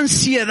esa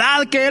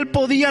ansiedad que él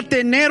podía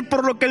tener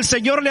por lo que el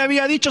Señor le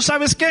había dicho.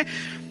 ¿Sabes qué?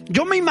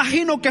 Yo me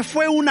imagino que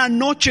fue una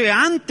noche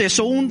antes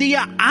o un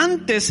día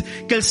antes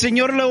que el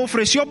Señor le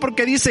ofreció,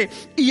 porque dice,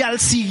 y al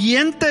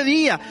siguiente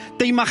día.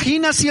 ¿Te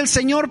imaginas si el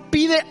Señor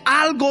pide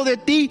algo de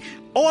ti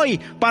hoy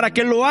para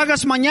que lo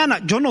hagas mañana?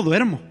 Yo no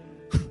duermo.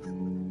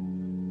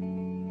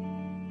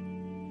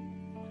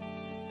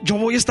 Yo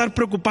voy a estar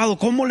preocupado.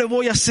 ¿Cómo le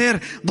voy a hacer?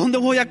 ¿Dónde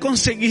voy a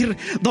conseguir?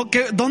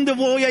 ¿Dónde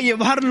voy a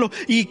llevarlo?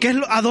 ¿Y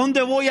a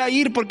dónde voy a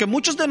ir? Porque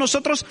muchos de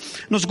nosotros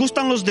nos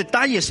gustan los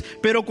detalles,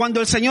 pero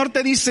cuando el Señor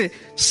te dice,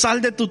 sal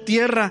de tu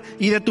tierra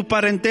y de tu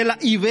parentela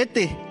y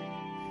vete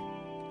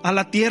a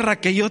la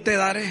tierra que yo te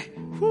daré.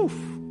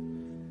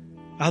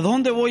 ¿A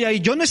dónde voy a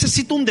ir? Yo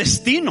necesito un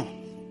destino.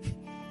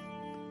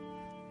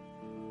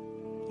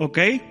 ¿Ok?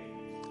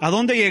 ¿A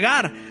dónde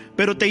llegar?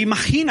 Pero te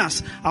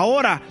imaginas,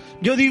 ahora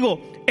yo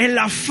digo, el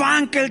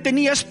afán que él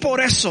tenía es por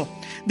eso,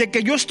 de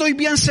que yo estoy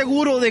bien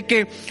seguro de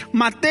que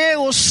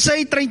Mateo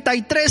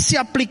 6:33 se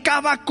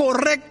aplicaba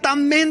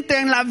correctamente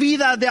en la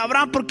vida de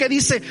Abraham, porque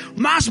dice,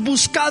 mas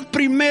buscad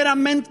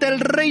primeramente el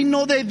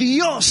reino de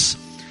Dios.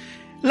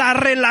 La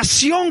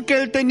relación que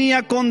él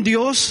tenía con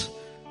Dios,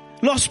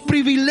 los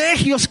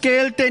privilegios que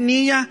él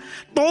tenía,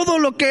 todo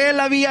lo que él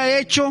había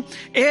hecho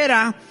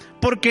era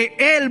porque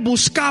él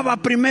buscaba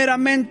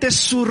primeramente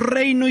su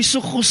reino y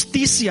su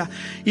justicia.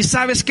 Y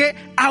 ¿sabes qué?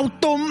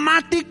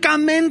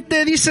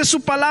 Automáticamente dice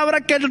su palabra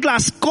que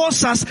las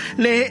cosas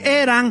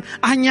le eran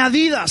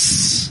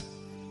añadidas.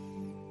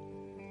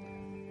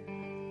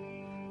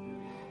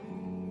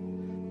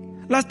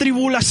 La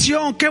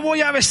tribulación, ¿qué voy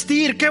a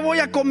vestir? ¿Qué voy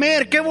a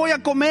comer? ¿Qué voy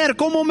a comer?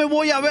 ¿Cómo me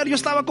voy a ver? Yo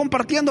estaba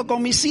compartiendo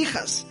con mis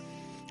hijas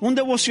un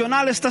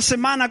devocional esta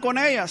semana con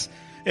ellas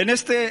en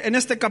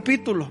este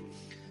capítulo.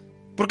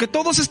 Porque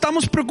todos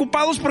estamos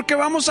preocupados porque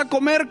vamos a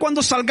comer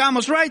cuando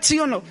salgamos, right? ¿Sí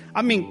o no?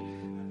 I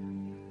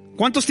mean,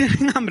 ¿cuántos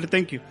tienen hambre?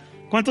 Thank you.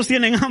 ¿Cuántos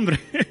tienen hambre?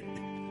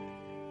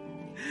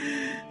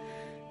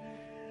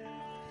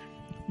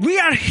 We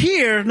are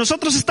here,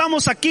 nosotros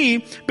estamos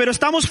aquí, pero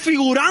estamos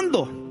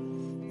figurando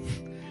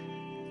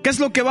qué es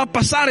lo que va a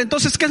pasar.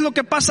 Entonces, ¿qué es lo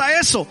que pasa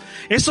eso?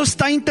 Eso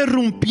está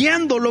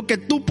interrumpiendo lo que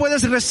tú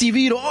puedes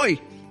recibir hoy.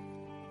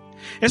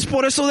 Es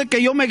por eso de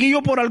que yo me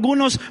guío por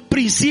algunos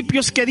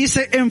principios que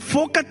dice: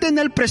 enfócate en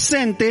el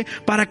presente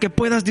para que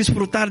puedas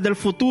disfrutar del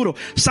futuro.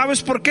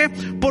 ¿Sabes por qué?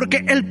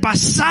 Porque el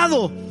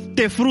pasado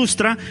te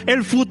frustra,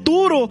 el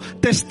futuro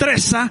te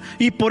estresa,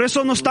 y por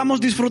eso no estamos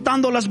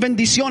disfrutando las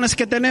bendiciones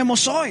que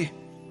tenemos hoy.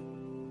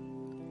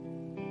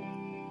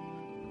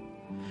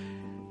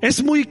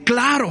 Es muy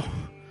claro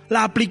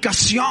la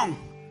aplicación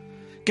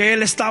que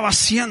él estaba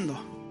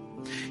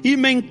haciendo. Y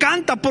me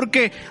encanta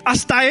porque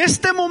hasta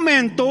este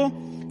momento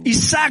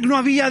Isaac no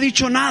había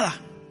dicho nada.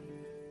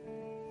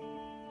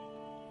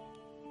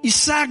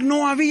 Isaac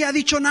no había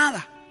dicho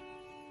nada.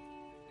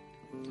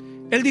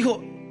 Él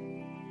dijo,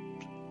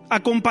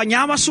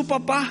 acompañaba a su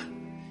papá,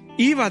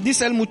 iba,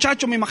 dice el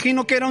muchacho, me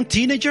imagino que era un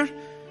teenager,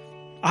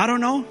 I don't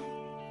know,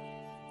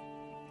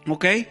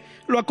 ok,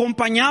 lo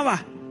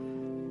acompañaba.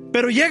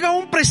 Pero llega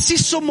un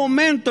preciso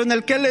momento en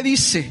el que él le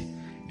dice,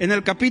 en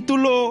el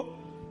capítulo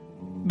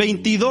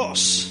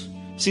 22,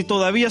 si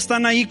todavía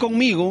están ahí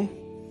conmigo,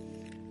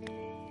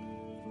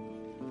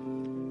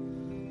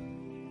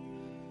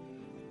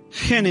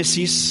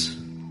 Génesis,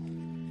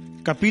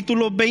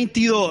 capítulo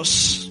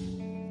 22.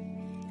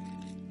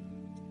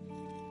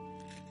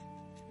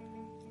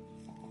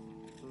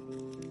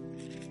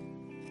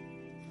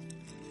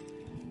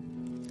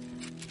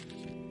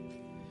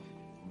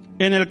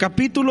 En el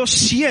capítulo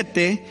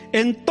 7,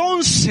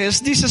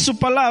 entonces dice su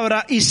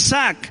palabra,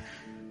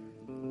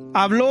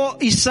 habló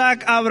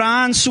Isaac a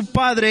Abraham su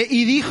padre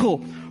y dijo,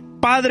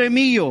 Padre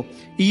mío.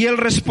 Y él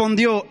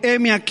respondió,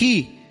 heme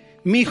aquí,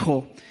 mi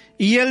hijo.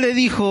 Y él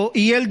dijo,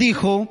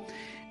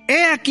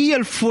 he aquí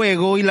el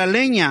fuego y la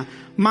leña,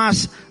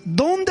 mas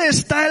 ¿dónde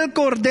está el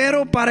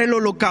cordero para el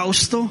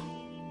holocausto?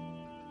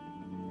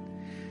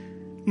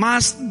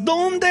 Mas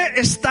 ¿dónde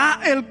está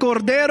el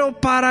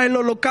cordero para el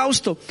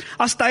holocausto?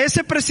 Hasta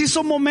ese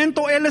preciso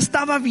momento él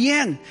estaba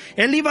bien,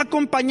 él iba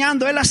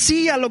acompañando, él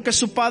hacía lo que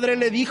su padre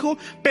le dijo,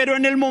 pero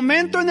en el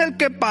momento en el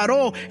que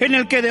paró, en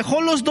el que dejó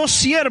los dos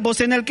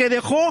siervos, en el que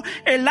dejó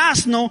el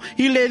asno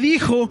y le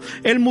dijo,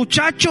 el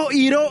muchacho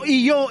y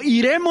yo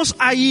iremos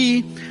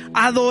allí,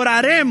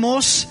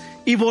 adoraremos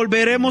y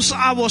volveremos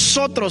a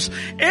vosotros.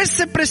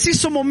 Ese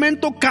preciso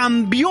momento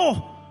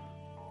cambió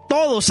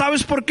todo.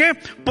 ¿Sabes por qué?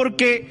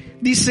 Porque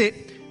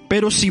dice,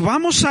 pero si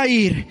vamos a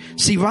ir,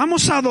 si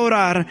vamos a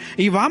adorar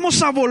y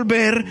vamos a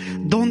volver,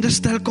 ¿dónde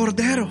está el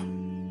cordero?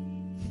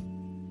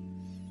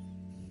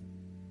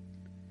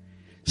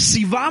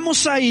 Si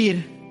vamos a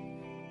ir,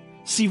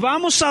 si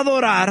vamos a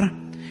adorar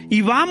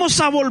y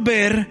vamos a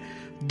volver,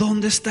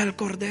 ¿dónde está el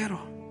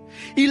cordero?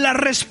 Y la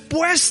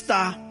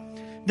respuesta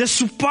de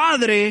su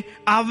padre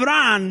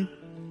Abraham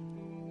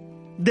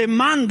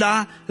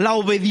demanda la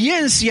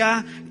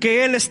obediencia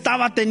que él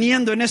estaba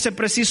teniendo en ese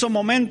preciso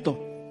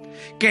momento.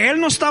 Que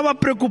él no estaba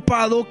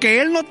preocupado, que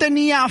él no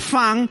tenía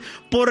afán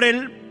por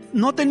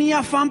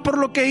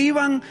lo que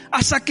iban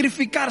a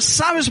sacrificar.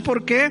 ¿Sabes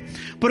por qué?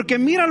 Porque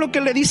mira lo que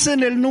le dice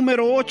en el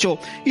número 8.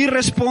 Y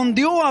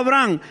respondió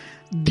Abraham,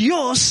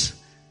 Dios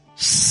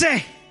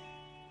se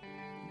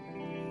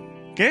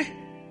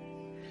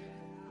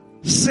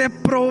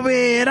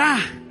proveerá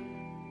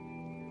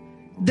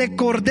de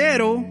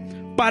cordero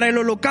para el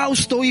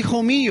holocausto,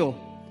 hijo mío.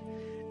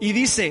 Y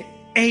dice,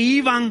 e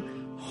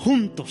iban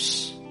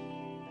juntos.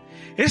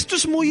 Esto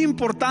es muy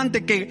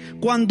importante, que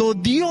cuando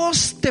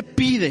Dios te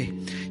pide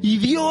y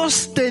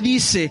Dios te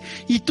dice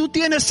y tú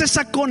tienes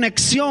esa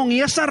conexión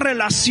y esa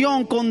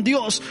relación con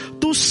Dios,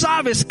 tú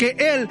sabes que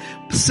Él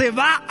se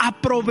va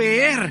a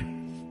proveer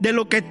de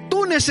lo que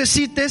tú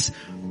necesites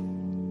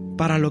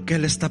para lo que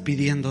Él está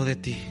pidiendo de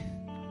ti.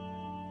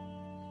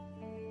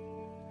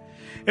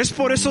 Es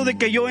por eso de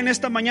que yo en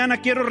esta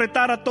mañana quiero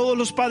retar a todos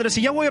los padres,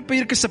 y ya voy a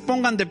pedir que se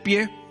pongan de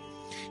pie,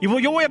 y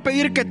yo voy a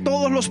pedir que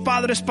todos los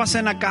padres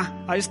pasen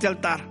acá, a este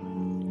altar.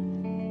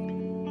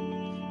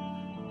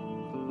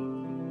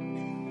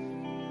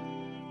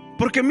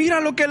 Porque mira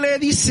lo que le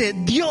dice,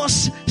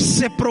 Dios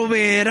se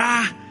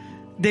proveerá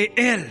de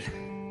él.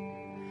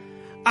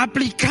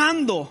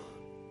 Aplicando,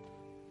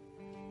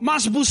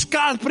 mas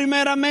buscad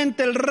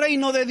primeramente el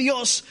reino de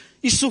Dios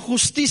y su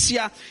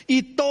justicia,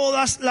 y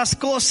todas las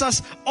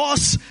cosas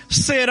os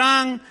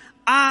serán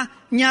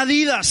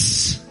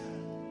añadidas.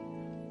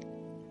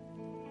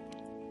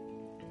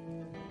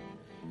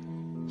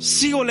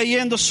 Sigo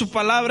leyendo su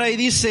palabra y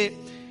dice,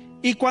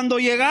 y cuando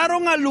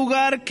llegaron al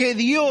lugar que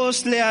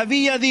Dios le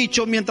había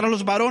dicho, mientras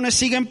los varones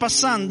siguen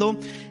pasando,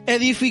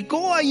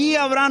 edificó allí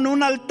Abraham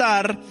un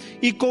altar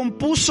y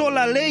compuso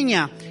la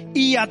leña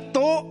y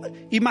ató.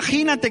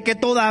 Imagínate que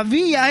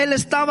todavía él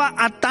estaba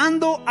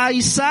atando a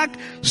Isaac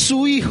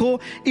su hijo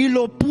y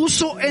lo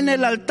puso en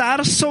el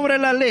altar sobre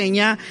la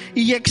leña,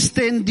 y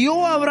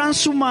extendió a Abraham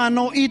su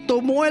mano y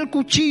tomó el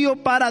cuchillo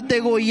para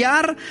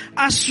degollar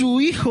a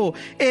su hijo.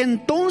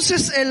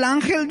 Entonces el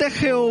ángel de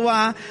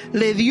Jehová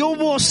le dio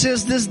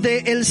voces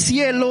desde el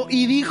cielo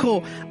y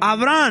dijo: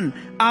 Abraham,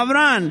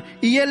 Abraham.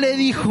 Y él le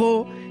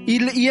dijo,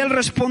 y él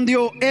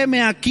respondió: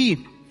 heme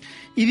aquí.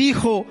 Y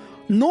dijo: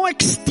 no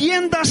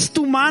extiendas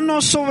tu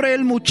mano sobre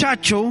el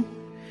muchacho,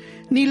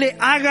 ni le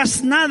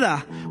hagas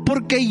nada,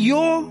 porque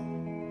yo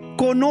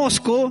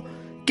conozco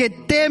que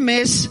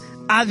temes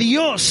a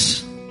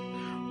Dios,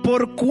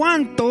 por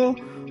cuanto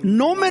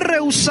no me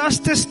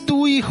rehusaste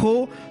tu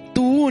hijo,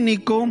 tu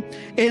único.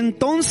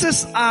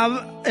 Entonces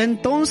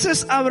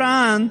alzó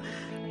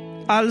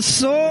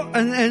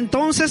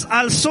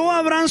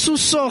Abraham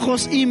sus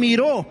ojos y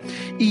miró,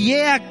 y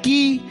he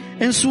aquí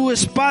en su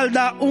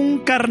espalda un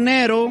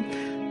carnero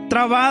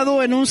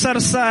trabado en un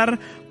zarzal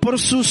por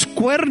sus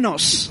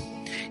cuernos.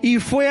 Y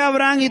fue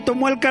Abraham y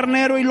tomó el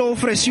carnero y lo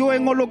ofreció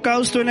en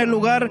holocausto en el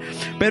lugar.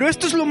 Pero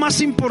esto es lo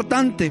más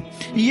importante,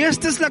 y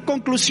esta es la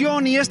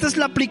conclusión, y esta es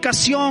la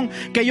aplicación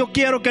que yo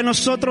quiero que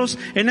nosotros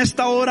en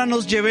esta hora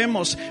nos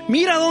llevemos.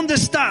 Mira dónde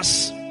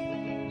estás.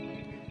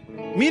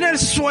 Mira el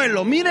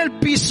suelo, mira el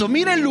piso,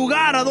 mira el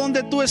lugar a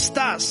donde tú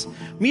estás.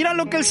 Mira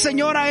lo que el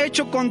Señor ha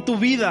hecho con tu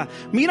vida.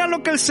 Mira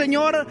lo que el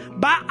Señor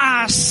va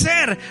a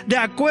hacer de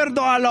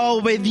acuerdo a la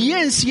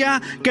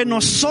obediencia que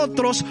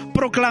nosotros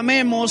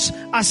proclamemos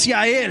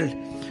hacia Él.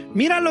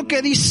 Mira lo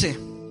que dice: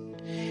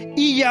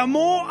 y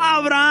llamó a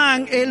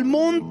Abraham el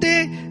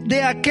monte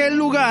de aquel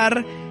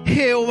lugar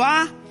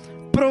Jehová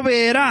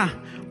proveerá.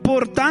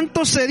 Por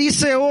tanto se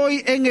dice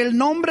hoy: en el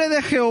nombre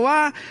de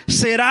Jehová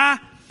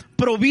será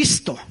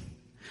provisto.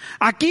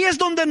 Aquí es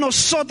donde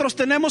nosotros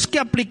tenemos que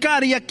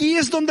aplicar, y aquí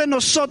es donde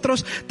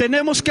nosotros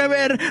tenemos que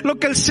ver lo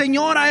que el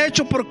Señor ha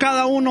hecho por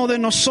cada uno de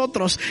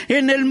nosotros.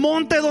 En el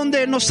monte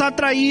donde nos ha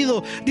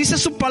traído, dice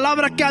su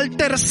palabra que al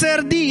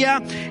tercer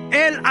día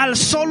Él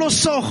alzó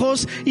los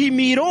ojos y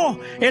miró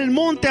el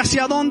monte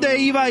hacia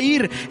donde iba a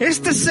ir.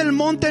 Este es el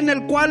monte en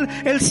el cual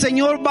el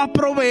Señor va a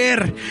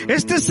proveer.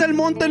 Este es el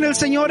monte en el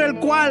Señor el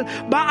cual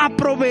va a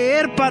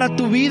proveer para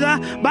tu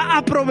vida, va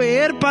a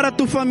proveer para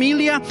tu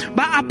familia,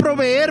 va a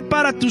proveer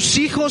para tus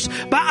hijos,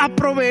 va a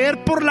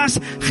proveer por las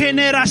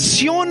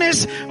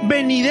generaciones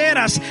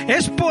venideras.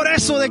 Es por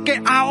eso de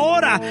que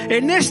ahora,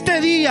 en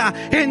este día,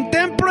 en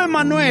Templo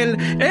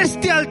Emanuel,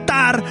 este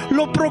altar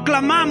lo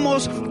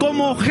proclamamos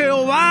como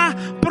Jehová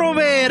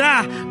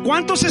proveerá.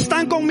 ¿Cuántos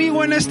están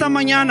conmigo en esta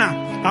mañana?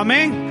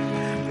 Amén.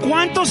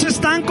 ¿Cuántos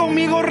están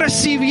conmigo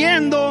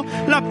recibiendo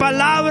la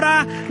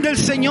palabra del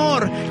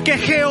Señor? Que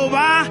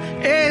Jehová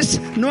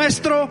es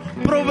nuestro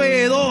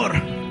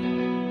proveedor.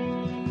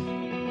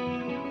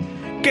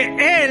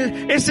 Que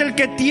Él es el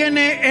que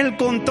tiene el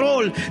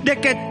control. De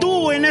que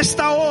tú en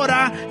esta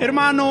hora,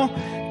 hermano,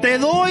 te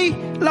doy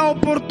la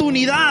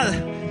oportunidad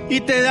y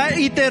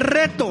te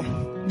reto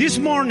this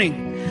morning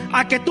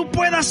a que tú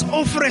puedas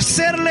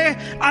ofrecerle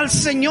al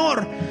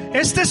Señor.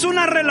 Esta es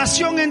una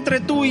relación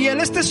entre tú y Él.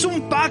 Este es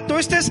un pacto.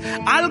 Este es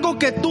algo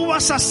que tú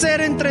vas a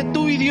hacer entre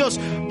tú y Dios.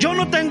 Yo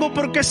no tengo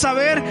por qué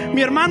saber.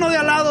 Mi hermano de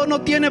al lado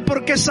no tiene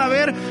por qué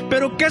saber.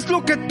 Pero ¿qué es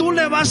lo que tú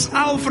le vas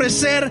a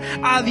ofrecer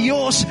a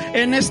Dios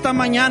en esta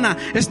mañana?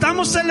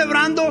 Estamos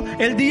celebrando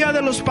el Día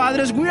de los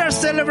Padres. We are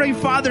celebrating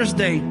Father's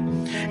Day.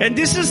 And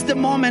this is the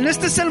moment.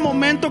 Este es el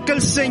momento que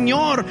el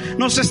Señor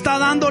nos está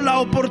dando la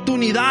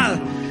oportunidad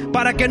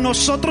para que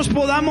nosotros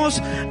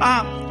podamos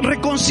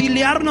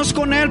reconciliarnos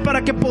con Él,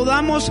 para que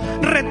podamos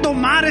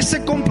retomar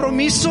ese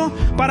compromiso,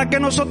 para que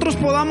nosotros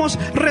podamos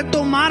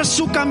retomar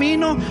su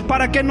camino,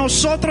 para que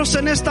nosotros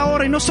en esta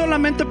hora, y no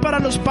solamente para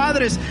los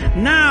padres,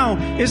 now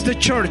is the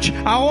church,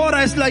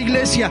 ahora es la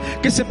iglesia,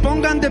 que se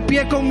pongan de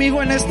pie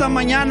conmigo en esta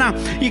mañana.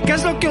 ¿Y qué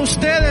es lo que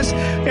ustedes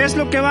es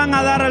lo que van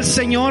a dar al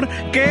Señor?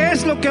 ¿Qué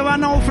es lo que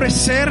van a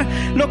ofrecer?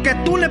 Lo que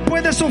tú le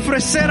puedes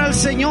ofrecer al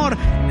Señor,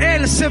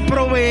 Él se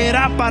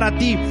proveerá para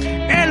ti.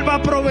 Él va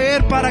a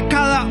proveer para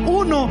cada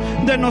uno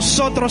de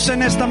nosotros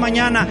en esta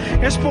mañana.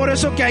 Es por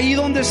eso que ahí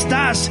donde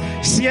estás,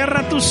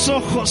 cierra tus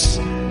ojos,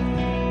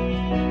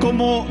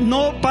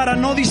 para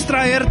no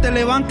distraerte.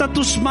 Levanta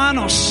tus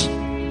manos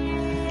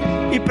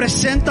y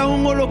presenta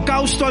un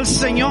holocausto al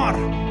Señor.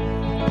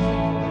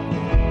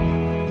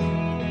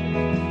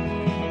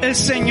 El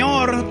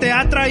Señor te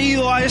ha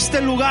traído a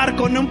este lugar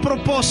con un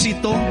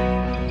propósito.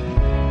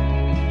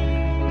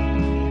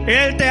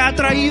 Él te ha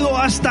traído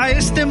hasta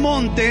este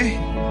monte.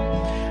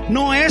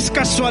 No es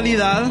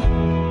casualidad.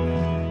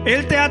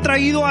 Él te ha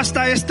traído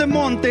hasta este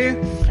monte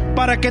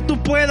para que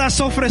tú puedas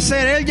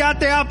ofrecer. Él ya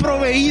te ha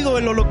proveído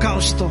el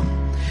holocausto.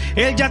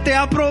 Él ya te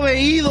ha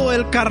proveído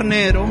el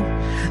carnero.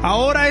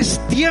 Ahora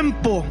es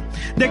tiempo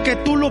de que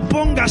tú lo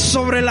pongas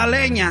sobre la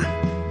leña.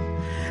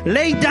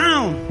 Lay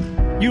down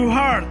your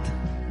heart.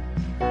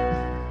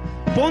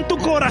 Pon tu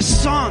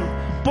corazón,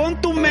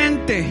 pon tu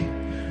mente.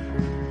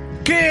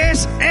 ¿Qué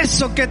es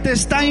eso que te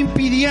está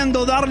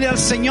impidiendo darle al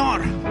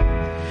Señor?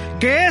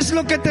 ¿Qué es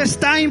lo que te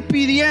está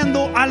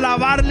impidiendo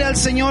alabarle al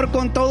Señor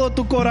con todo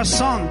tu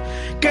corazón?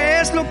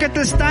 ¿Qué es lo que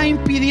te está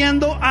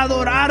impidiendo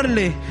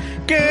adorarle?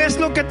 ¿Qué es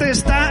lo que te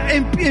está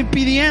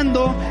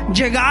impidiendo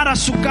llegar a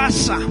su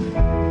casa?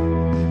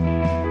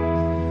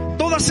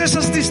 Todas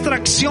esas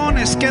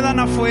distracciones quedan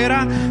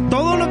afuera,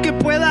 todo lo que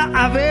pueda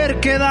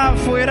haber queda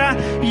afuera,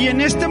 y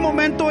en este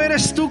momento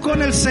eres tú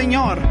con el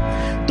Señor.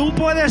 Tú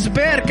puedes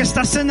ver que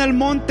estás en el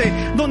monte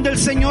donde el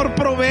Señor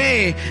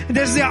provee.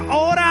 Desde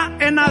ahora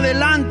en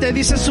adelante,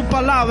 dice su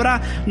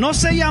palabra, no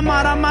se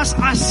llamará más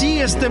así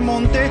este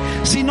monte,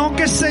 sino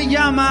que se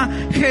llama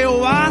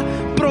Jehová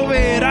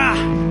proveerá.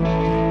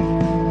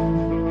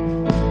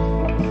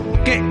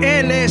 Que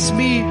Él es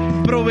mi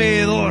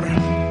proveedor.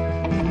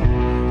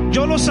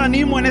 Yo los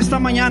animo en esta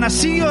mañana,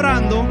 sigue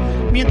orando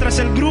mientras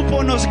el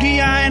grupo nos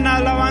guía en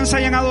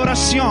alabanza y en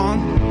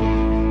adoración,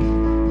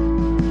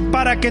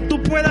 para que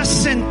tú puedas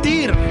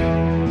sentir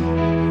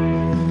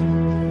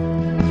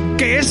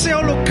que ese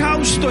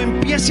holocausto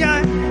empiece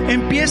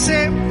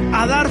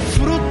a dar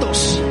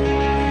frutos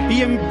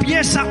y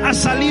empieza a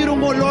salir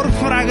un olor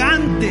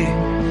fragante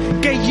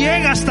que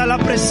llega hasta la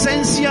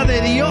presencia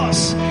de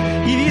Dios,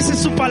 y dice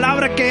su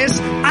palabra que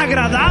es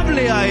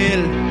agradable a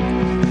Él.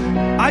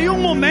 Hay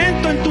un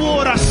momento en tu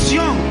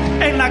oración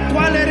en la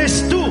cual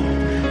eres tú,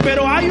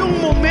 pero hay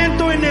un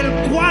momento en el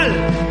cual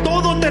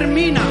todo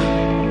termina.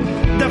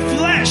 The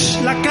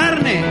flesh, la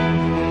carne,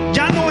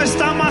 ya no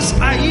está más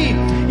ahí,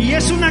 y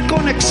es una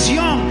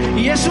conexión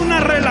y es una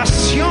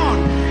relación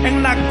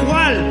en la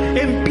cual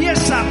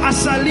empieza a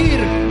salir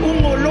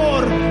un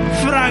olor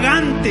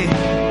fragante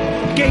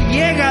que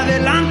llega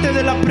delante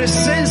de la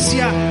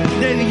presencia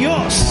de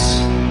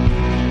Dios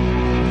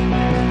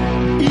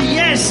y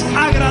es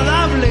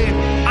agradable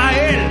a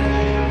Él.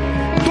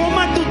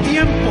 Toma tu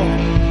tiempo,